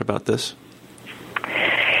children taught about this?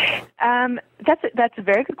 That's a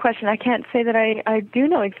very good question. I can't say that I do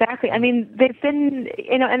know exactly. They've been,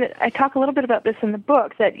 and I talk a little bit about this in the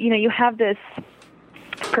book, that, you have this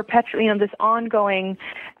perpetual, this ongoing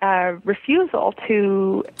refusal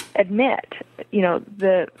to admit,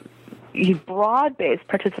 broad-based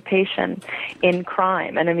participation in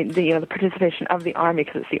crime, and I mean the participation of the army,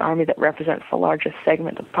 because it's the army that represents the largest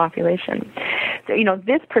segment of the population. So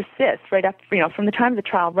this persists right up from the time of the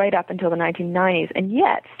trial right up until the 1990s, and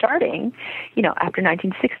yet starting after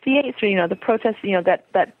 1968, so the protests,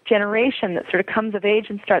 that generation that sort of comes of age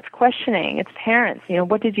and starts questioning its parents,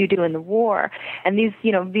 what did you do in the war, and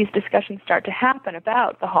these discussions start to happen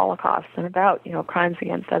about the Holocaust and about crimes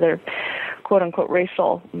against other quote unquote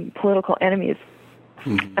racial and political enemies.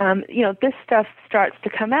 Mm-hmm. This stuff starts to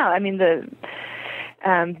come out. I mean, the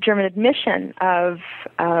German admission of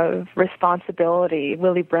responsibility,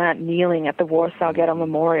 Willy Brandt kneeling at the Warsaw Ghetto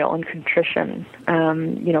Memorial in contrition,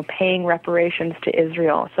 paying reparations to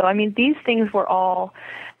Israel. So, I mean, these things were all,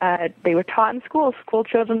 they were taught in schools. School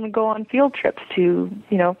children would go on field trips to,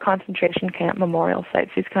 concentration camp memorial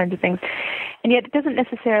sites, these kinds of things. And yet it doesn't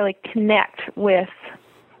necessarily connect with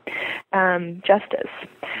justice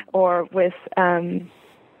or with, there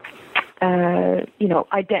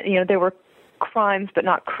were crimes but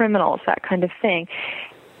not criminals, that kind of thing.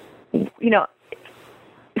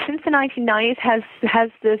 Since the 1990s has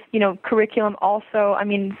this, curriculum also, I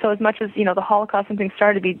mean, so as much as, the Holocaust and things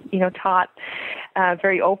started to be, taught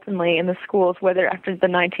very openly in the schools, whether after the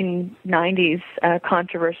 1990s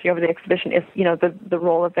controversy over the exhibition, if, the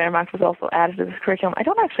role of Wehrmacht was also added to this curriculum, I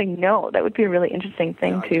don't actually know. That would be a really interesting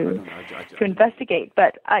thing to investigate.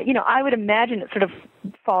 But, I would imagine it sort of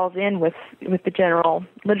falls in with the general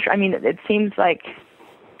literature. I mean, it seems like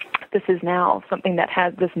this is now something that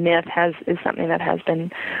is something that has been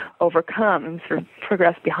overcome and sort of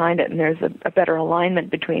progressed behind it, and there's a better alignment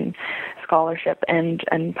between scholarship and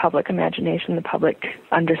public imagination, the public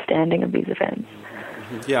understanding of these events.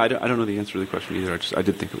 Yeah, I don't know the answer to the question either. I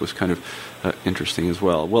did think it was kind of interesting as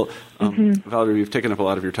well. Well, Valerie, we've taken up a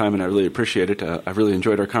lot of your time, and I really appreciate it. I've really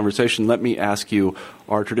enjoyed our conversation. Let me ask you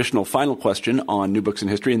our traditional final question on New Books in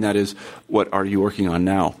History, and that is, what are you working on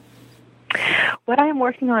now? What I am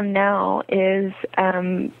working on now is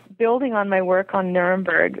building on my work on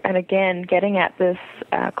Nuremberg, and again, getting at this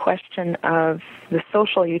question of the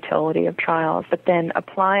social utility of trials, but then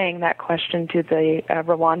applying that question to the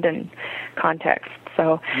Rwandan context.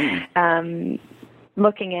 So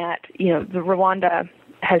looking at, the Rwanda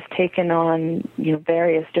has taken on,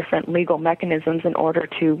 various different legal mechanisms in order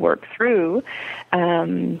to work through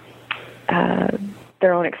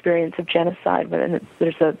their own experience of genocide. And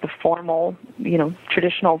there's the formal,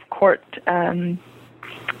 traditional court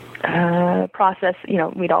process.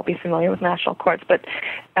 We'd all be familiar with national courts, but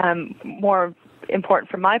more important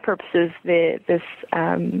for my purposes, they've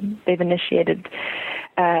initiated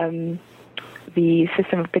the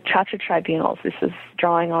system of Gacaca tribunals. This is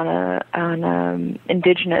drawing on an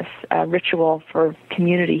indigenous ritual for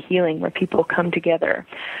community healing, where people come together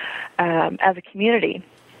as a community,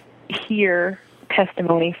 hear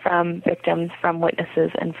testimony from victims, from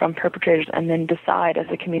witnesses, and from perpetrators, and then decide as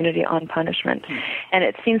a community on punishment. And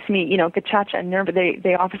it seems to me, Gacaca and Nuremberg,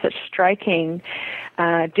 they offer such striking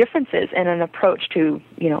differences in an approach to,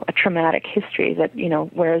 a traumatic history that,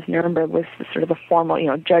 whereas Nuremberg was sort of the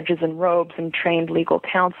formal, judges in robes and trained legal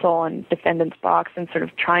counsel and defendant's box, and sort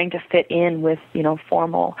of trying to fit in with,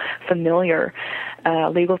 formal, familiar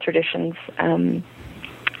legal traditions,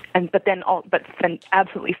 but then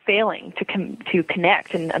absolutely failing to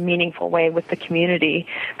connect in a meaningful way with the community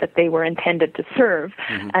that they were intended to serve.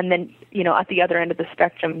 Mm-hmm. And then, at the other end of the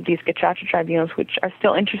spectrum, these Gacaca tribunals, which are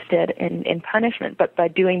still interested in punishment, but by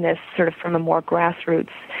doing this sort of from a more grassroots,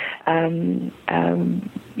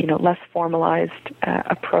 less formalized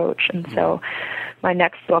approach. And so my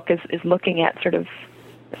next book is looking at sort of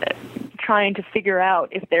trying to figure out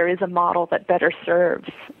if there is a model that better serves,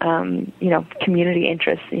 community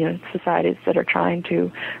interests, societies that are trying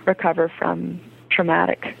to recover from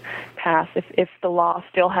traumatic past, if the law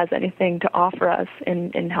still has anything to offer us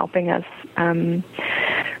in helping us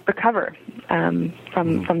recover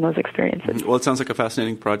from those experiences. Well, it sounds like a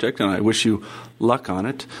fascinating project, and I wish you luck on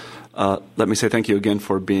it. Let me say thank you again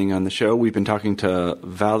for being on the show. We've been talking to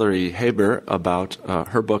Valerie Haber about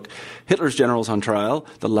her book, Hitler's Generals on Trial,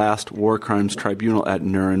 The Last War Crimes Tribunal at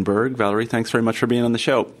Nuremberg. Valerie, thanks very much for being on the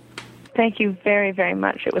show. Thank you very, very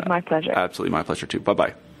much. It was my pleasure. Absolutely my pleasure, too.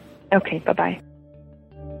 Bye-bye. Okay, bye-bye.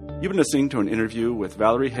 You've been listening to an interview with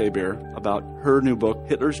Valerie Haber about her new book,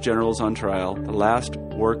 Hitler's Generals on Trial, The Last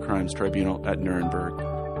War Crimes Tribunal at Nuremberg.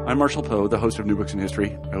 I'm Marshall Poe, the host of New Books in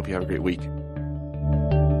History. I hope you have a great week.